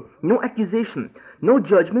Kitrug, no accusation, no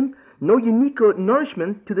judgment, no unique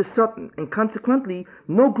nourishment to the Satan, and consequently,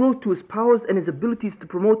 no growth to his powers and his abilities to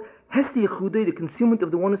promote Hesti Yechudei, the concealment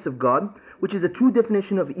of the oneness of God, which is the true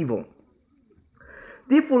definition of evil.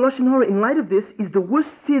 Therefore, Lashon Hara, in light of this, is the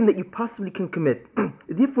worst sin that you possibly can commit.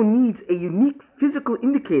 It therefore needs a unique physical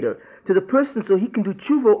indicator to the person so he can do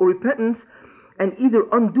tshuva or repentance and either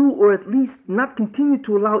undo or at least not continue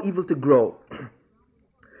to allow evil to grow.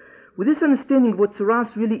 With this understanding of what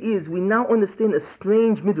Tzaras really is, we now understand a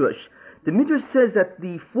strange midrash. The midrash says that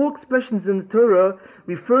the four expressions in the Torah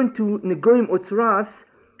referring to Negoim or Tzaras,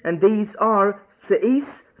 and these are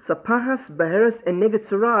Se'is, Sapahas, Baheres, and Neged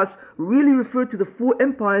Tzaras, really refer to the four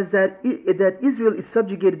empires that Israel is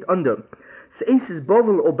subjugated under. Se'is is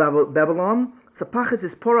Bavel or Babylon, Sapahas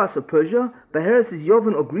is Poras or Persia, Baheres is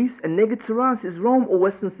Yovan or Greece, and Neged Tzaras is Rome or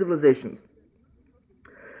Western civilizations.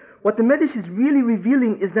 What the Medrash is really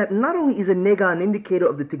revealing is that not only is a nega an indicator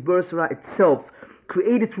of the Tigbur Sarah itself,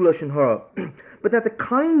 created through Lashon Hara, but that the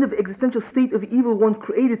kind of existential state of evil one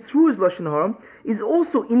created through his Lashon Hara is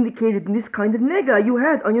also indicated in this kind of nega you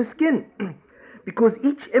had on your skin. Because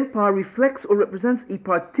each empire reflects or represents a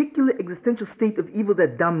particular existential state of evil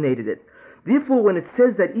that dominated it. Therefore, when it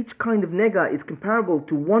says that each kind of nega is comparable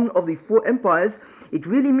to one of the four empires, it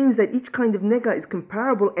really means that each kind of nega is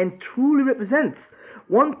comparable and truly represents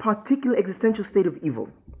one particular existential state of evil.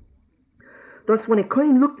 Thus, when a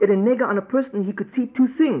Kohen looked at a nega on a person, he could see two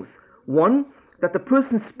things. One, that the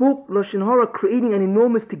person spoke Lashon Hara, creating an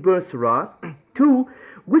enormous Tigbur Sarah. Two,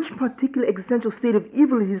 which particular existential state of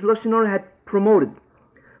evil his Lashon Hara had promoted.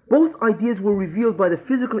 Both ideas were revealed by the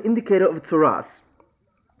physical indicator of Tzaras.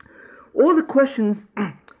 All the questions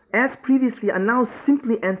asked previously are now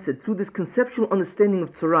simply answered through this conceptual understanding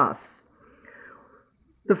of Tzaras.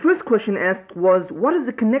 The first question asked was, what is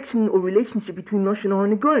the connection or relationship between Lashon Hara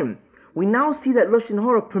and Negoim? We now see that Lashon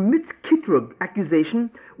Hara permits kitrug,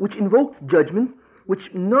 accusation, which invokes judgment,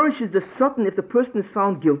 which nourishes the Satan if the person is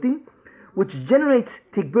found guilty, which generates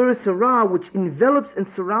Tigbur Sarah, which envelops and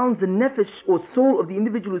surrounds the nefesh or soul of the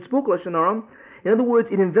individual who spoke Lashon Hara. In other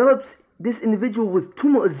words, it envelops this individual with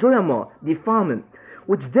tumah zoyama, defilement,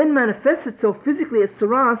 which then manifests itself physically as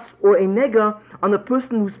saras or a nega on the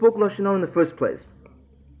person who spoke Lashon Hara in the first place.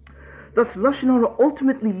 Thus, Lashon Hara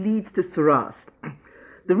ultimately leads to saras.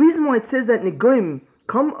 The reason why it says that Negoim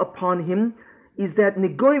come upon him is that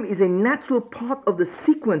Negoim is a natural part of the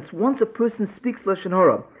sequence once a person speaks Lashon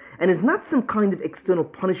Hara, and is not some kind of external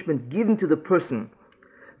punishment given to the person.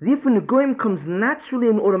 Therefore, Negoim comes naturally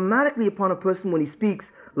and automatically upon a person when he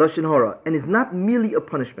speaks Lashon Hara, and is not merely a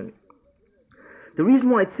punishment. The reason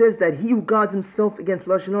why it says that he who guards himself against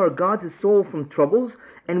Lashon Hara guards his soul from troubles,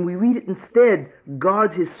 and we read it instead,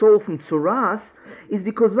 guards his soul from tsuras, is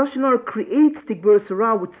because Lashon Hara creates Tikbar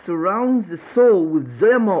Sarah, which surrounds the soul with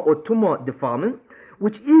Zayama or Tuma defilement,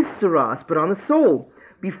 which is tsuras, but on the soul,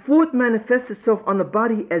 before it manifests itself on the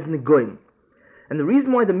body as Negoim. And the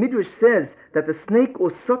reason why the Midrash says that the snake or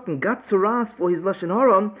Satan got tsuras for his Lashon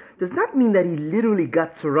Hara does not mean that he literally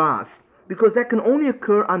got tsuras, because that can only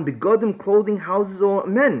occur on begodim, clothing, houses, or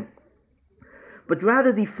men. But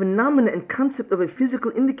rather the phenomena and concept of a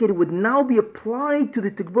physical indicator would now be applied to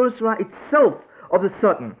the Tikbar Sarah itself of the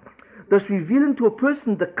Satan, thus revealing to a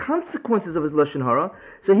person the consequences of his Lashon Hara,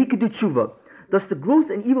 so he could do tshuva. Thus the growth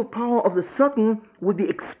and evil power of the Satan would be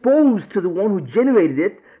exposed to the one who generated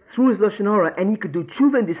it through his Lashon Hara, and he could do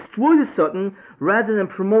tshuva and destroy the Satan rather than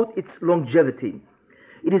promote its longevity.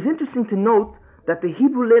 It is interesting to note that the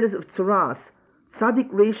Hebrew letters of tsuras, Tzadik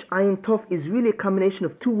Reish Ayin Tov, is really a combination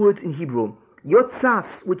of two words in Hebrew.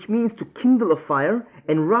 Yotzas, which means to kindle a fire,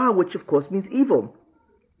 and Ra, which of course means evil.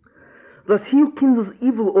 Thus he who kindles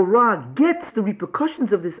evil or Ra gets the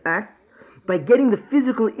repercussions of this act by getting the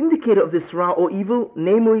physical indicator of this Ra or evil,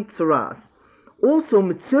 namely tsuras. Also,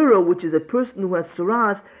 Mitzera, which is a person who has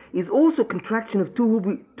tsuras, is also a contraction of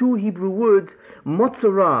two Hebrew words,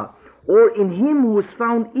 Motzara, or in him who was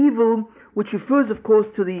found evil, which refers, of course,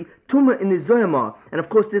 to the Tumah in the Zoyama. And of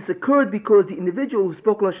course, this occurred because the individual who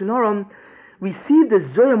spoke Lashon Hara received the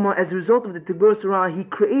Zoyama as a result of the Tikbar Sarah he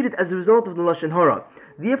created as a result of the Lashon Hara.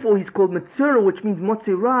 Therefore, he's called Mitzera, which means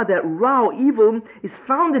Motzira, that Ra, or evil, is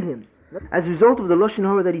found in him as a result of the Lashon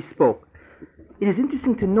Hara that he spoke. It is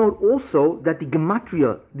interesting to note also that the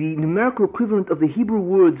gematria, the numerical equivalent of the Hebrew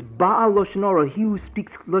words Baal Lashon Hara, he who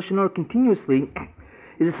speaks Lashon Hara continuously,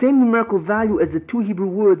 is the same numerical value as the two Hebrew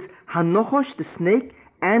words Hanochosh, the snake,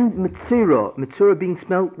 and Mitzera being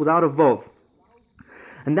spelled without a vav.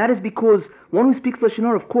 And that is because one who speaks Lashon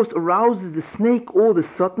Hara, of course, arouses the snake or the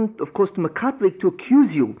Satan, of course, to Makatrek, to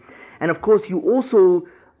accuse you. And of course, you also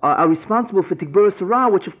are responsible for Tikbar Sarah,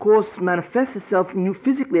 which of course manifests itself in you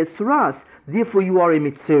physically as Saras. Therefore, you are a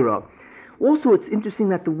Mitzera. Also, it's interesting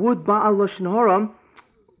that the word Baal Lashon Hara,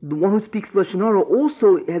 the one who speaks Lashon Hara,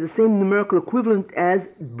 also has the same numerical equivalent as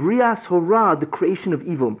Brias Hora, the creation of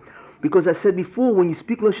evil. Because I said before, when you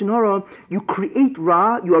speak Lashon Hara, you create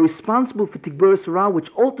Ra, you are responsible for Tikbar Sarah, which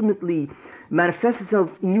ultimately manifests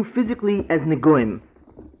itself in you physically as Negoim.